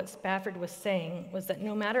think what Spafford was saying was that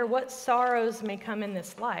no matter what sorrows may come in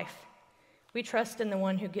this life, we trust in the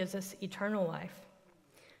one who gives us eternal life.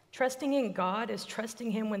 Trusting in God is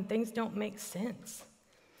trusting him when things don't make sense,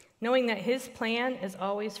 knowing that his plan is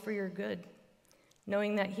always for your good,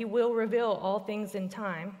 knowing that he will reveal all things in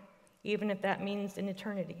time, even if that means in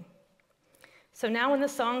eternity. So now when the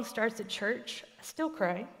song starts at church, I still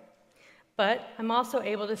cry, but I'm also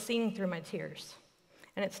able to sing through my tears,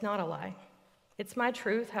 and it's not a lie. It's my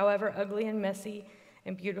truth, however ugly and messy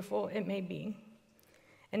and beautiful it may be.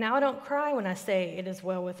 And now I don't cry when I say it is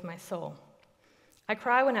well with my soul. I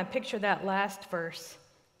cry when I picture that last verse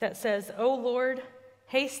that says, "O Lord,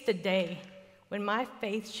 haste the day when my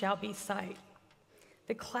faith shall be sight.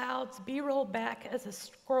 The clouds be rolled back as a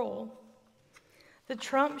scroll. The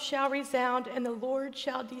trump shall resound and the Lord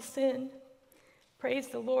shall descend. Praise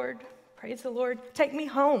the Lord, praise the Lord. Take me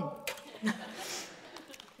home."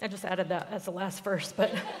 I just added that as the last verse,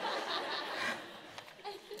 but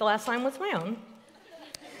the last line was my own.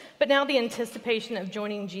 But now the anticipation of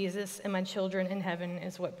joining Jesus and my children in heaven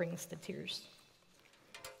is what brings the tears.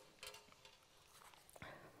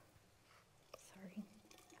 Sorry.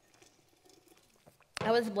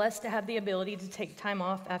 I was blessed to have the ability to take time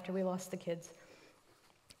off after we lost the kids.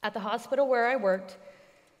 At the hospital where I worked,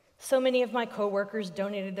 so many of my coworkers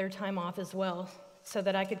donated their time off as well, so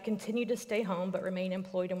that I could continue to stay home but remain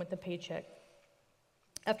employed and with a paycheck.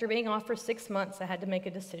 After being off for 6 months, I had to make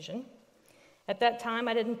a decision. At that time,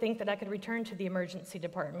 I didn't think that I could return to the emergency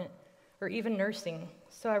department or even nursing,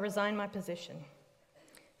 so I resigned my position.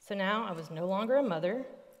 So now I was no longer a mother,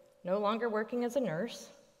 no longer working as a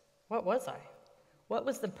nurse. What was I? What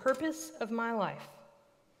was the purpose of my life?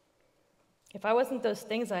 If I wasn't those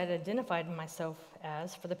things I had identified myself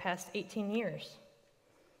as for the past 18 years,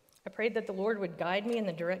 I prayed that the Lord would guide me in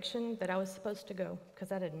the direction that I was supposed to go,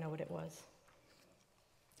 because I didn't know what it was.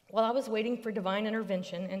 While I was waiting for divine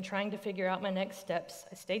intervention and trying to figure out my next steps,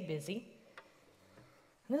 I stayed busy.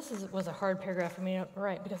 And this was a hard paragraph for me to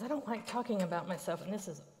write, because I don't like talking about myself, and this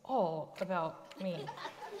is all about me.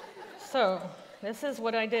 So this is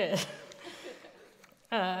what I did.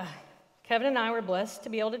 Kevin and I were blessed to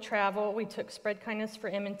be able to travel. We took Spread Kindness for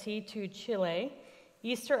M&T to Chile,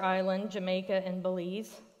 Easter Island, Jamaica, and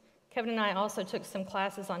Belize. Kevin and I also took some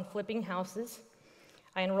classes on flipping houses.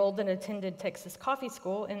 I enrolled and attended Texas Coffee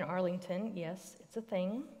School in Arlington. Yes, it's a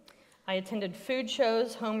thing. I attended food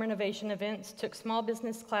shows, home renovation events, took small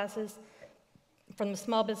business classes from the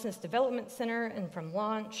Small Business Development Center and from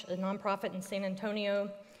Launch, a nonprofit in San Antonio.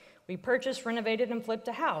 We purchased, renovated, and flipped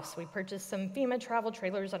a house. We purchased some FEMA travel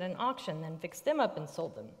trailers at an auction, then fixed them up and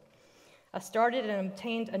sold them. I started and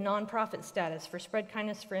obtained a nonprofit status for Spread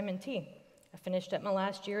Kindness for M&T. I finished up my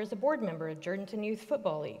last year as a board member of Jourdanton Youth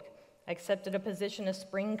Football League. I accepted a position as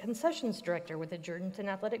spring concessions director with the Jourdanton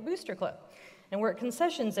Athletic Booster Club and worked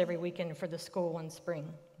concessions every weekend for the school one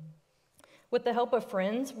spring. With the help of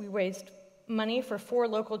friends, we raised money for 4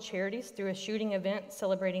 local charities through a shooting event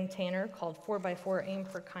celebrating Tanner called 4x4 Aim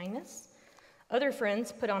for Kindness. Other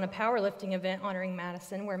friends put on a powerlifting event honoring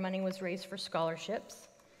Madison where money was raised for scholarships.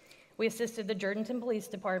 We assisted the Jourdanton Police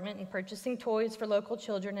Department in purchasing toys for local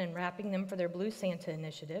children and wrapping them for their Blue Santa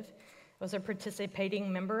initiative. I was a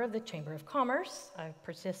participating member of the Chamber of Commerce. I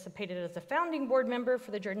participated as a founding board member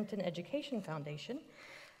for the Jourdanton Education Foundation.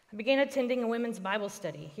 I began attending a women's Bible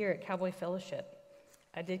study here at Cowboy Fellowship.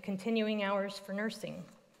 I did continuing hours for nursing.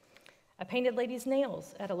 I painted ladies'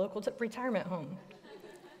 nails at a local retirement home.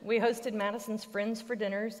 We hosted Madison's friends for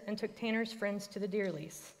dinners and took Tanner's friends to the deer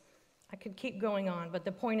lease. I could keep going on, but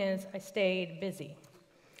the point is I stayed busy.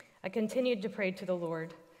 I continued to pray to the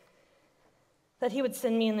Lord. that he would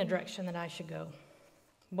send me in the direction that I should go.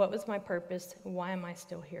 What was my purpose? Why am I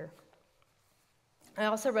still here? I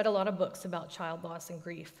also read a lot of books about child loss and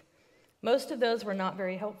grief. Most of those were not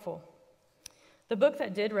very helpful. The book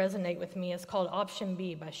that did resonate with me is called Option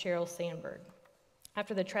B by Sheryl Sandberg.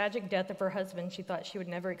 After the tragic death of her husband, she thought she would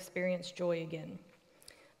never experience joy again.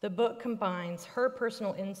 The book combines her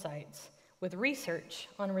personal insights with research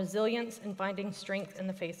on resilience and finding strength in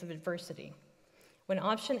the face of adversity. When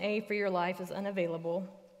option A for your life is unavailable,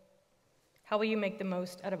 how will you make the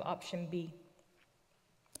most out of option B?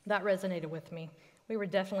 That resonated with me. We were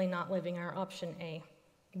definitely not living our option A.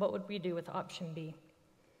 What would we do with option B?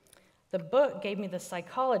 The book gave me the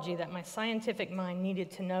psychology that my scientific mind needed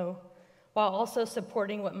to know, while also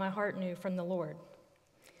supporting what my heart knew from the Lord.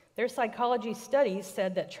 Their psychology studies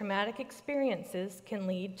said that traumatic experiences can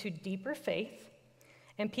lead to deeper faith,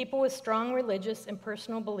 and people with strong religious and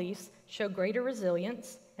personal beliefs show greater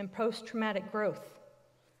resilience and post-traumatic growth.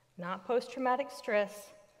 Not post-traumatic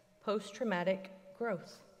stress, post-traumatic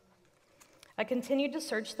growth. I continued to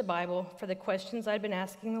search the Bible for the questions I'd been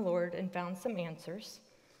asking the Lord and found some answers.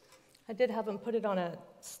 I did have them put it on a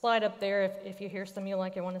slide up there. If you hear some you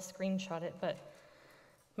like, I want to screenshot it. But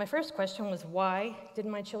my first question was, why did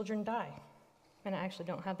my children die? And I actually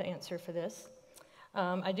don't have the answer for this.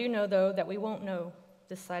 I do know, though, that we won't know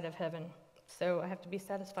this side of heaven. So I have to be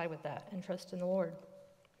satisfied with that and trust in the Lord.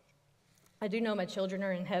 I do know my children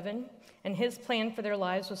are in heaven, and his plan for their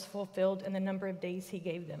lives was fulfilled in the number of days he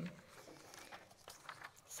gave them.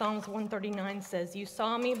 Psalms 139 says, "You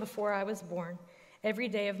saw me before I was born. Every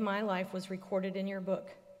day of my life was recorded in your book.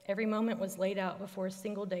 Every moment was laid out before a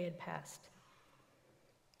single day had passed."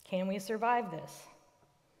 Can we survive this?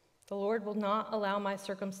 The Lord will not allow my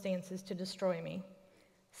circumstances to destroy me.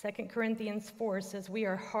 2 Corinthians 4 says, "We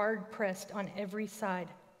are hard-pressed on every side,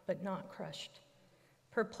 but not crushed.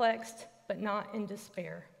 Perplexed, but not in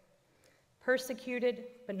despair. Persecuted,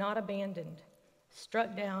 but not abandoned.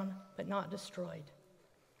 Struck down, but not destroyed."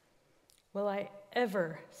 Will I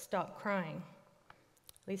ever stop crying?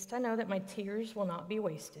 At least I know that my tears will not be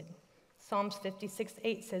wasted. Psalms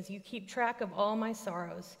 56:8 says, "You keep track of all my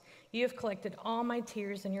sorrows. You have collected all my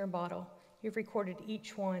tears in your bottle. You've recorded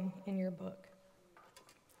each one in your book."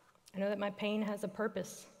 I know that my pain has a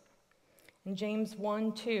purpose. In James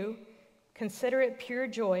 1:2, "Consider it pure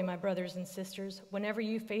joy, my brothers and sisters, whenever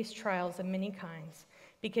you face trials of many kinds,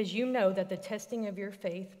 because you know that the testing of your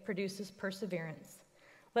faith produces perseverance.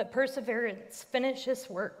 Let perseverance finish its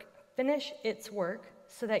work,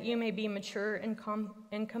 so that you may be mature and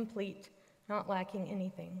complete, not lacking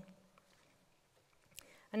anything."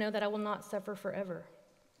 I know that I will not suffer forever.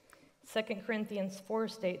 2 Corinthians 4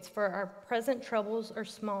 states, "For our present troubles are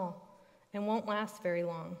small and won't last very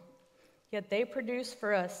long, yet they produce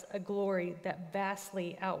for us a glory that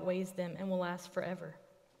vastly outweighs them and will last forever."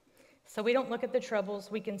 So we don't look at the troubles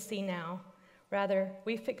we can see now. Rather,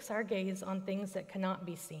 we fix our gaze on things that cannot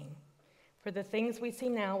be seen. For the things we see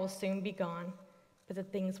now will soon be gone, but the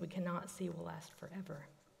things we cannot see will last forever.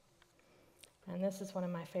 And this is one of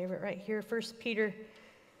my favorite right here, 1 Peter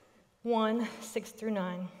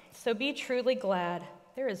 1:6-9. "So be truly glad.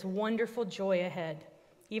 There is wonderful joy ahead,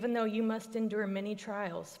 even though you must endure many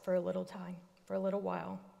trials for a little time, for a little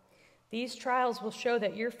while. These trials will show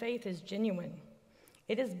that your faith is genuine.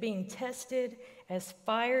 It is being tested as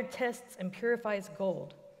fire tests and purifies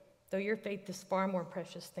gold, though your faith is far more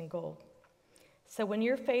precious than gold. So when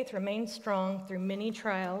your faith remains strong through many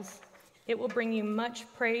trials, it will bring you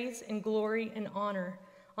much praise and glory and honor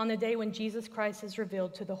on the day when Jesus Christ is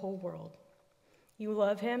revealed to the whole world. You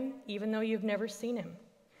love him even though you've never seen him.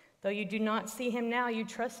 Though you do not see him now, you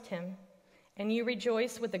trust him, and you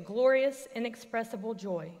rejoice with a glorious, inexpressible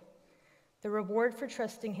joy. The reward for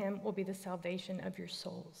trusting him will be the salvation of your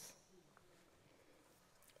souls.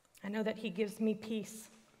 I know that he gives me peace.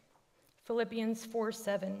 Philippians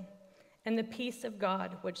 4:7, "And the peace of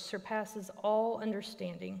God, which surpasses all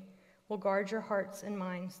understanding, will guard your hearts and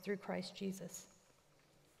minds through Christ Jesus."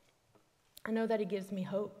 I know that he gives me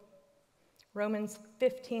hope. Romans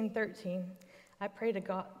 15:13, I pray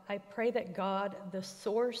that God, the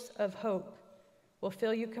source of hope, will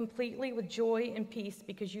fill you completely with joy and peace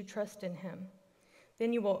because you trust in him.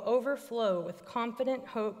 Then you will overflow with confident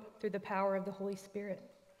hope through the power of the Holy Spirit.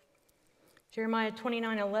 Jeremiah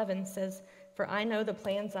 29:11 says, "For I know the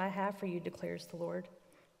plans I have for you, declares the Lord,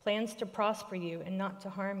 plans to prosper you and not to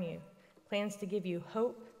harm you, plans to give you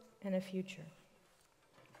hope and a future."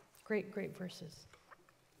 Great, great verses.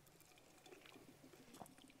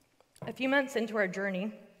 A few months into our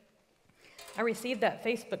journey, I received that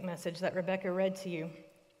Facebook message that Rebecca read to you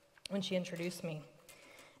when she introduced me.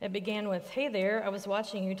 It began with, "Hey there, I was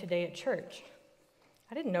watching you today at church.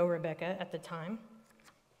 I didn't know Rebecca at the time.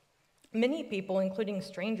 Many people, including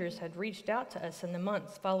strangers, had reached out to us in the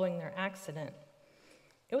months following their accident.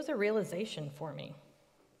 It was a realization for me.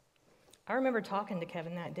 I remember talking to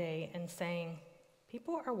Kevin that day and saying,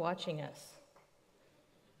 people are watching us.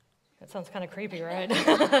 That sounds kind of creepy, right?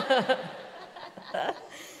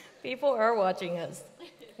 People are watching us.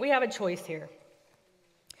 We have a choice here.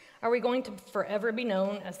 Are we going to forever be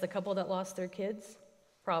known as the couple that lost their kids?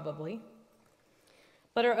 Probably.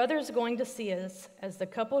 But are others going to see us as the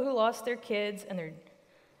couple who lost their kids and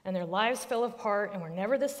their lives fell apart and were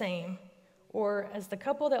never the same, or as the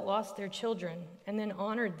couple that lost their children and then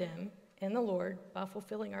honored them in the Lord by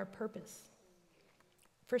fulfilling our purpose?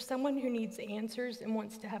 For someone who needs answers and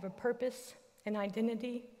wants to have a purpose and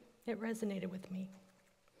identity, it resonated with me.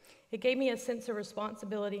 It gave me a sense of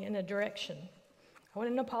responsibility and a direction. I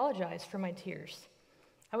wouldn't apologize for my tears.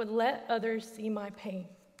 I would let others see my pain.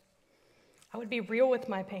 I would be real with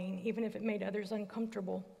my pain, even if it made others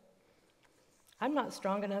uncomfortable. I'm not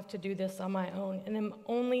strong enough to do this on my own, and am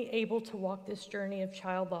only able to walk this journey of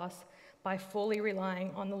child loss by fully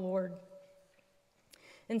relying on the Lord.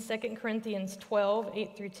 In 2 Corinthians 12,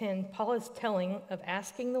 8 through 10, Paul is telling of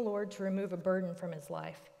asking the Lord to remove a burden from his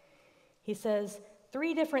life. He says,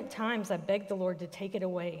 3 different times I begged the Lord to take it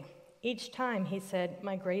away. Each time he said,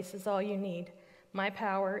 my grace is all you need. My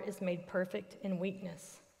power is made perfect in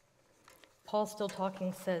weakness. Paul, still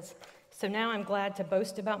talking, says, so now I'm glad to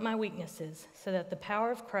boast about my weaknesses so that the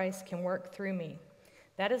power of Christ can work through me.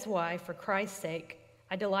 That is why, for Christ's sake,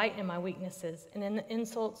 I delight in my weaknesses and in the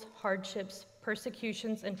insults, hardships,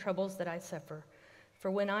 persecutions, and troubles that I suffer.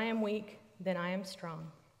 For when I am weak, then I am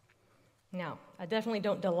strong. Now, I definitely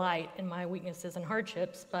don't delight in my weaknesses and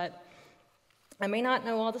hardships, but I may not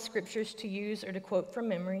know all the scriptures to use or to quote from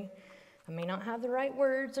memory. I may not have the right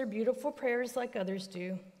words or beautiful prayers like others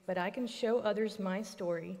do, but I can show others my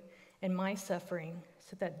story and my suffering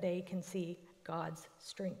so that they can see God's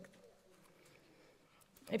strength.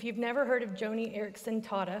 If you've never heard of Joni Eareckson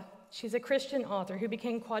Tada, she's a Christian author who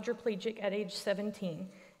became quadriplegic at age 17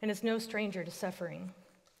 and is no stranger to suffering.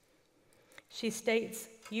 She states,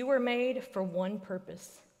 you were made for one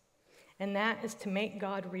purpose, and that is to make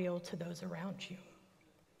God real to those around you.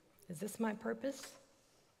 Is this my purpose?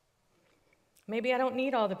 Maybe I don't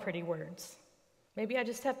need all the pretty words. Maybe I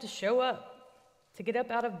just have to show up, to get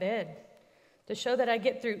up out of bed, to show that I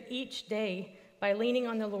get through each day by leaning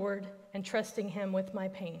on the Lord and trusting Him with my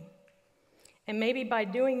pain. And maybe by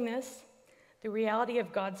doing this, the reality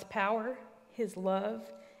of God's power, His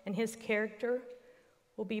love, and His character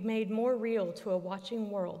will be made more real to a watching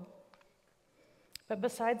world. But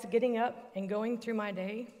besides getting up and going through my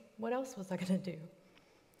day, what else was I going to do?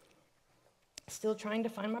 Still trying to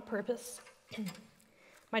find my purpose.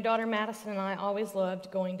 My daughter Madison and I always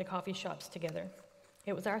loved going to coffee shops together.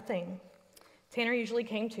 It was our thing. Tanner usually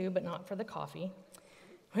came too, but not for the coffee.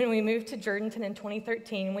 When we moved to Jourdanton in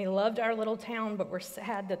 2013, we loved our little town, but were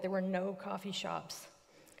sad that there were no coffee shops.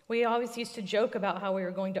 We always used to joke about how we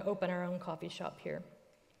were going to open our own coffee shop here.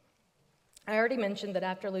 I already mentioned that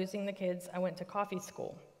after losing the kids, I went to coffee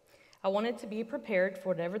school. I wanted to be prepared for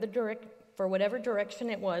whatever direction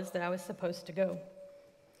it was that I was supposed to go.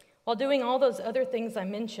 While doing all those other things I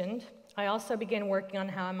mentioned, I also began working on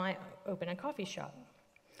how I might open a coffee shop.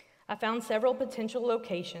 I found several potential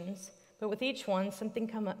locations, but with each one, something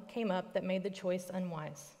came up that made the choice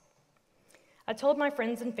unwise. I told my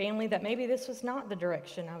friends and family that maybe this was not the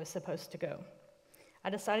direction I was supposed to go.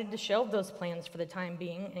 I decided to shelve those plans for the time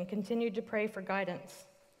being and continued to pray for guidance.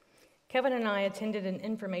 Kevin and I attended an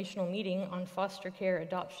informational meeting on foster care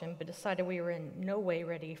adoption, but decided we were in no way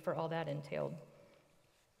ready for all that entailed.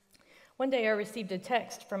 One day I received a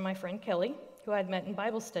text from my friend Kelly, who I had met in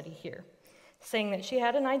Bible study here, saying that she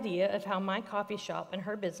had an idea of how my coffee shop and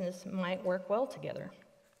her business might work well together.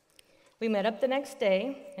 We met up the next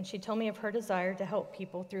day, and she told me of her desire to help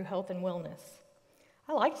people through health and wellness.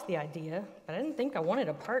 I liked the idea, but I didn't think I wanted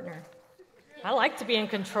a partner. I like to be in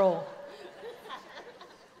control.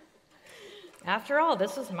 After all,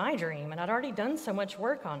 this was my dream, and I'd already done so much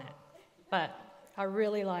work on it. But I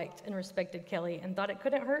really liked and respected Kelly and thought it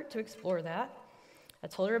couldn't hurt to explore that. I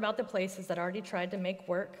told her about the places I'd already tried to make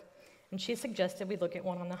work, and she suggested we look at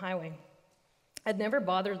one on the highway. I'd never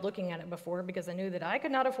bothered looking at it before because I knew that I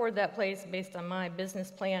could not afford that place based on my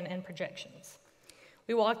business plan and projections.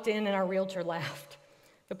 We walked in and our realtor laughed.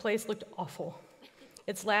 The place looked awful.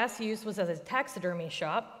 Its last use was as a taxidermy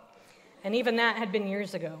shop, and even that had been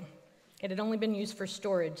years ago. It had only been used for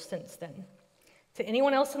storage since then. To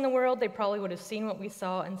anyone else in the world, they probably would have seen what we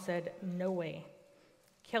saw and said, no way.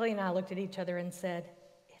 Kelly and I looked at each other and said,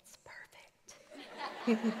 it's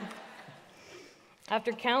perfect.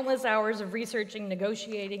 After countless hours of researching,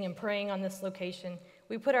 negotiating, and praying on this location,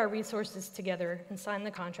 we put our resources together and signed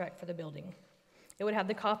the contract for the building. It would have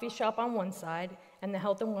the coffee shop on one side and the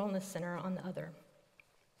health and wellness center on the other.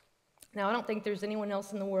 Now, I don't think there's anyone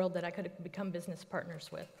else in the world that I could have become business partners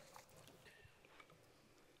with.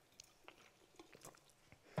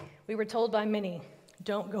 We were told by many,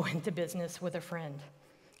 don't go into business with a friend.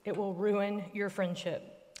 It will ruin your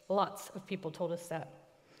friendship. Lots of people told us that.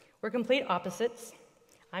 We're complete opposites.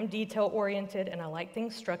 I'm detail-oriented, and I like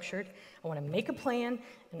things structured. I want to make a plan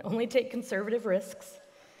and only take conservative risks.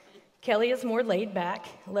 Kelly is more laid back,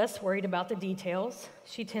 less worried about the details.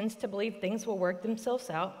 She tends to believe things will work themselves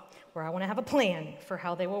out, where I want to have a plan for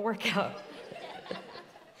how they will work out.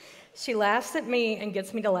 She laughs at me and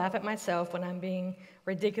gets me to laugh at myself when I'm being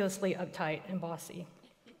ridiculously uptight and bossy.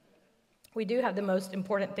 We do have the most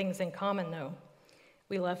important things in common, though.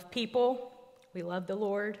 We love people, we love the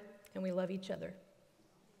Lord, and we love each other.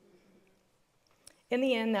 In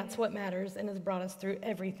the end, that's what matters and has brought us through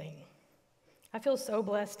everything. I feel so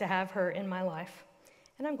blessed to have her in my life,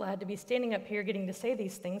 and I'm glad to be standing up here getting to say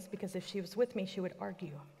these things because if she was with me, she would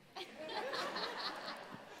argue.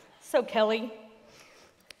 So Kelly,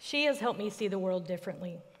 she has helped me see the world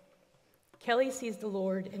differently. Kelly sees the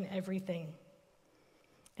Lord in everything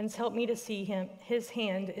and has helped me to see his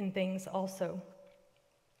hand in things also.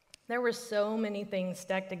 There were so many things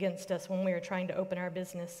stacked against us when we were trying to open our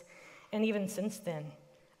business, and even since then.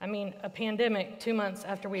 I mean, a pandemic 2 months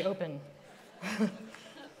after we opened.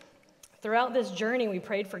 Throughout this journey, we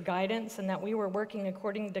prayed for guidance and that we were working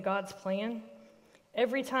according to God's plan.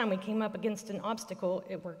 Every time we came up against an obstacle,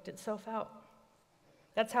 it worked itself out.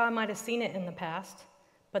 That's how I might have seen it in the past,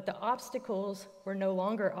 but the obstacles were no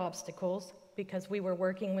longer obstacles because we were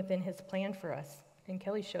working within his plan for us, and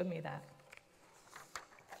Kelly showed me that.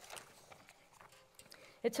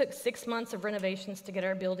 It took 6 months of renovations to get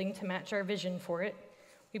our building to match our vision for it.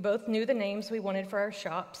 We both knew the names we wanted for our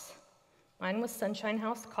shops. Mine was Sunshine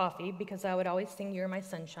House Coffee because I would always sing You're My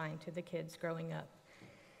Sunshine to the kids growing up.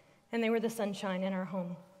 And they were the sunshine in our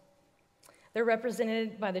home. They're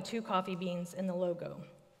represented by the 2 coffee beans in the logo.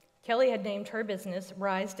 Kelly had named her business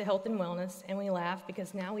Rise to Health and Wellness, and we laughed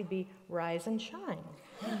because now we'd be Rise and Shine.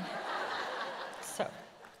 So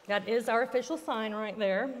that is our official sign right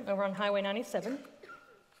there over on Highway 97.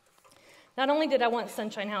 Not only did I want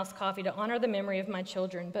Sunshine House Coffee to honor the memory of my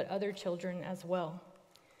children, but other children as well.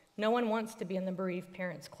 No one wants to be in the bereaved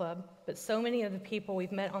parents club, but so many of the people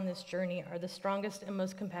we've met on this journey are the strongest and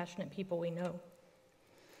most compassionate people we know.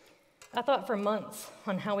 I thought for months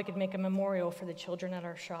on how we could make a memorial for the children at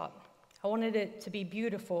our shop. I wanted it to be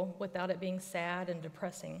beautiful without it being sad and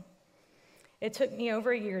depressing. It took me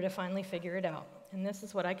over a year to finally figure it out, and this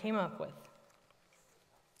is what I came up with.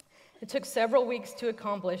 It took several weeks to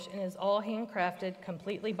accomplish and is all handcrafted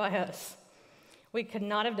completely by us. We could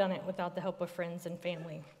not have done it without the help of friends and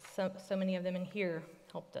family. So many of them in here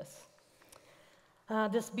helped us.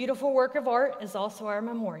 This beautiful work of art is also our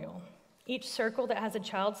memorial. Each circle that has a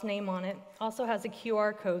child's name on it also has a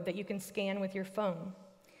QR code that you can scan with your phone.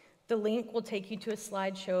 The link will take you to a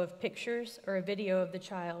slideshow of pictures or a video of the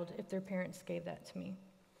child if their parents gave that to me.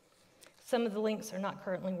 Some of the links are not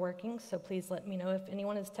currently working, so please let me know if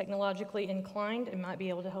anyone is technologically inclined and might be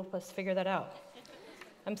able to help us figure that out.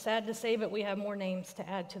 I'm sad to say, but we have more names to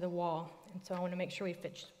add to the wall, and so I want to make sure we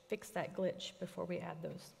fix that glitch before we add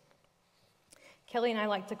those. Kelly and I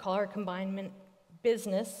like to call our combined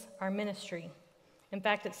business our ministry. In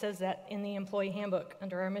fact, it says that in the employee handbook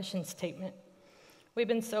under our mission statement. We've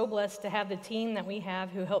been so blessed to have the team that we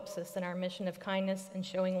have who helps us in our mission of kindness and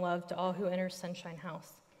showing love to all who enter Sunshine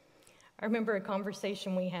House. I remember a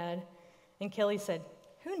conversation we had, and Kelly said,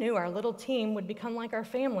 "Who knew our little team would become like our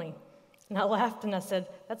family?" And I laughed and I said,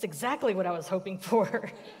 "That's exactly what I was hoping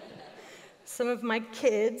for." Some of my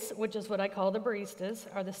kids, which is what I call the baristas,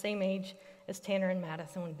 are the same age as Tanner and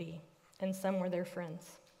Madison would be, and some were their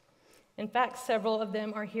friends. In fact, several of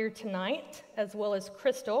them are here tonight, as well as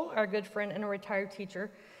Crystal, our good friend and a retired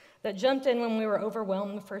teacher, that jumped in when we were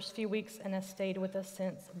overwhelmed the first few weeks and has stayed with us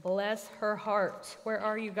since. Bless her heart. Where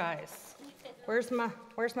are you guys? Where's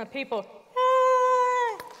my people?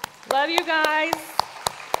 Ah! Love you guys.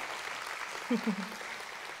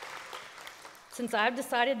 Since I've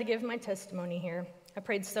decided to give my testimony here, I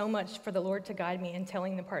prayed so much for the Lord to guide me in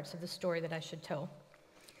telling the parts of the story that I should tell.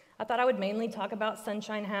 I thought I would mainly talk about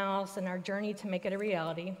Sunshine House and our journey to make it a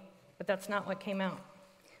reality, but that's not what came out.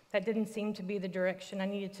 That didn't seem to be the direction I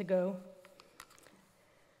needed to go.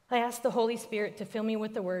 I asked the Holy Spirit to fill me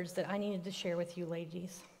with the words that I needed to share with you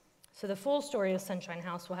ladies. So the full story of Sunshine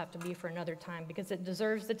House will have to be for another time because it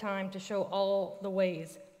deserves the time to show all the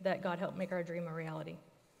ways that God helped make our dream a reality.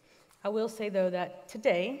 I will say, though, that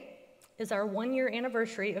today is our 1-year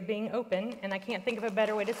anniversary of being open, and I can't think of a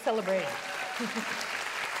better way to celebrate it.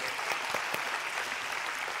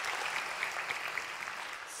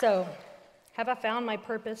 So, have I found my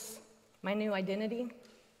purpose, my new identity?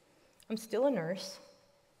 I'm still a nurse,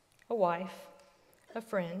 a wife, a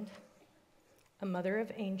friend, a mother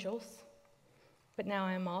of angels, but now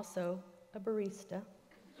I am also a barista,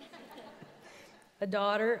 a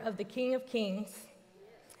daughter of the King of Kings,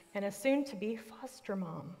 and a soon-to-be foster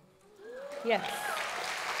mom. Yes.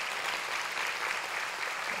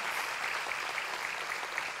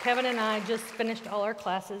 Kevin and I just finished all our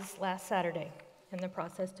classes last Saturday in the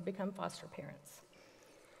process to become foster parents.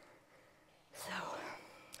 So,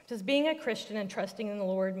 does being a Christian and trusting in the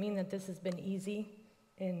Lord mean that this has been easy?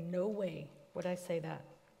 In no way would I say that.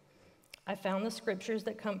 I found the scriptures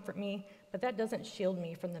that comfort me, but that doesn't shield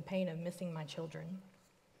me from the pain of missing my children.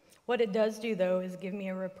 What it does do, though, is give me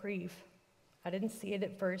a reprieve. I didn't see it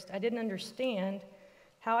at first. I didn't understand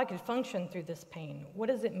how I could function through this pain. What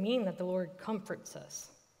does it mean that the Lord comforts us?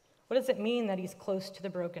 What does it mean that he's close to the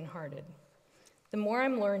brokenhearted? The more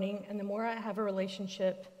I'm learning and the more I have a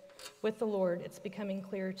relationship with the Lord, it's becoming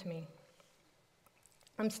clearer to me.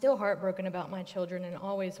 I'm still heartbroken about my children and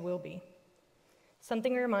always will be.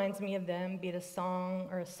 Something reminds me of them, be it a song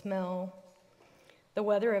or a smell, the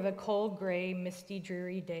weather of a cold, gray, misty,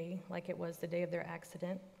 dreary day, like it was the day of their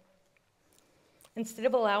accident. Instead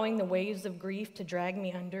of allowing the waves of grief to drag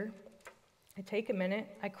me under, I take a minute,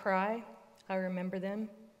 I cry, I remember them,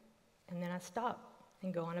 and then I stop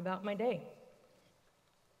and go on about my day.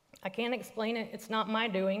 I can't explain it. It's not my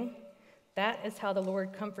doing. That is how the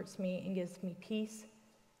Lord comforts me and gives me peace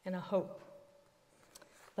and a hope.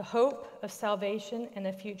 The hope of salvation and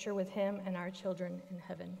a future with him and our children in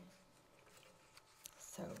heaven.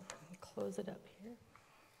 So, let me close it up here.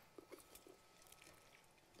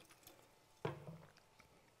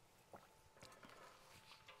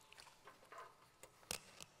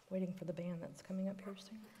 Waiting for the band that's coming up here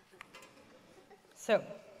soon. So,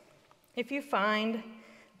 if you find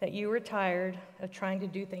that you are tired of trying to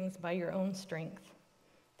do things by your own strength,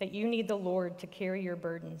 that you need the Lord to carry your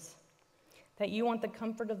burdens, that you want the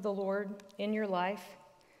comfort of the Lord in your life,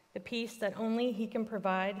 the peace that only he can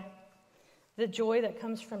provide, the joy that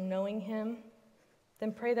comes from knowing him,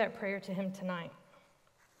 then pray that prayer to him tonight.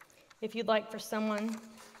 If you'd like for someone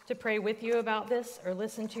to pray with you about this or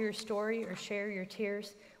listen to your story or share your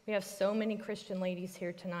tears, we have so many Christian ladies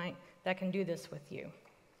here tonight that can do this with you,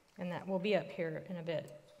 and that will be up here in a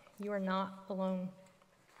bit. You are not alone.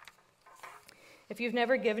 If you've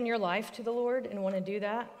never given your life to the Lord and want to do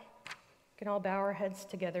that, we can all bow our heads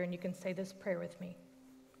together and you can say this prayer with me.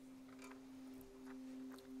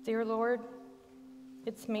 Dear Lord,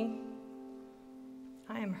 it's me.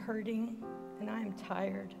 I am hurting and I am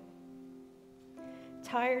tired.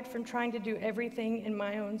 Tired from trying to do everything in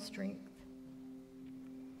my own strength.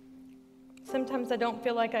 Sometimes I don't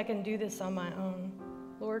feel like I can do this on my own.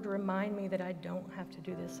 Lord, remind me that I don't have to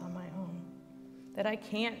do this on my own, that I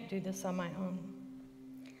can't do this on my own,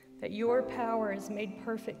 that your power is made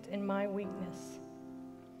perfect in my weakness.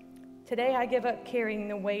 Today I give up carrying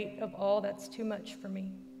the weight of all that's too much for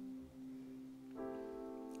me.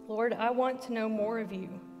 Lord, I want to know more of you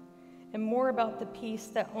and more about the peace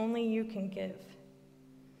that only you can give.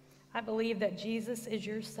 I believe that Jesus is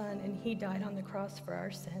your Son and he died on the cross for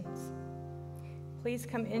our sins. Please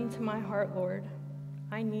come into my heart, Lord.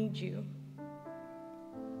 I need you.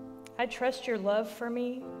 I trust your love for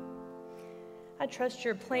me. I trust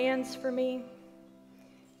your plans for me.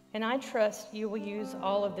 And I trust you will use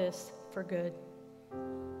all of this for good.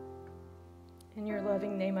 In your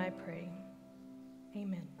loving name I pray.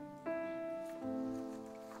 Amen.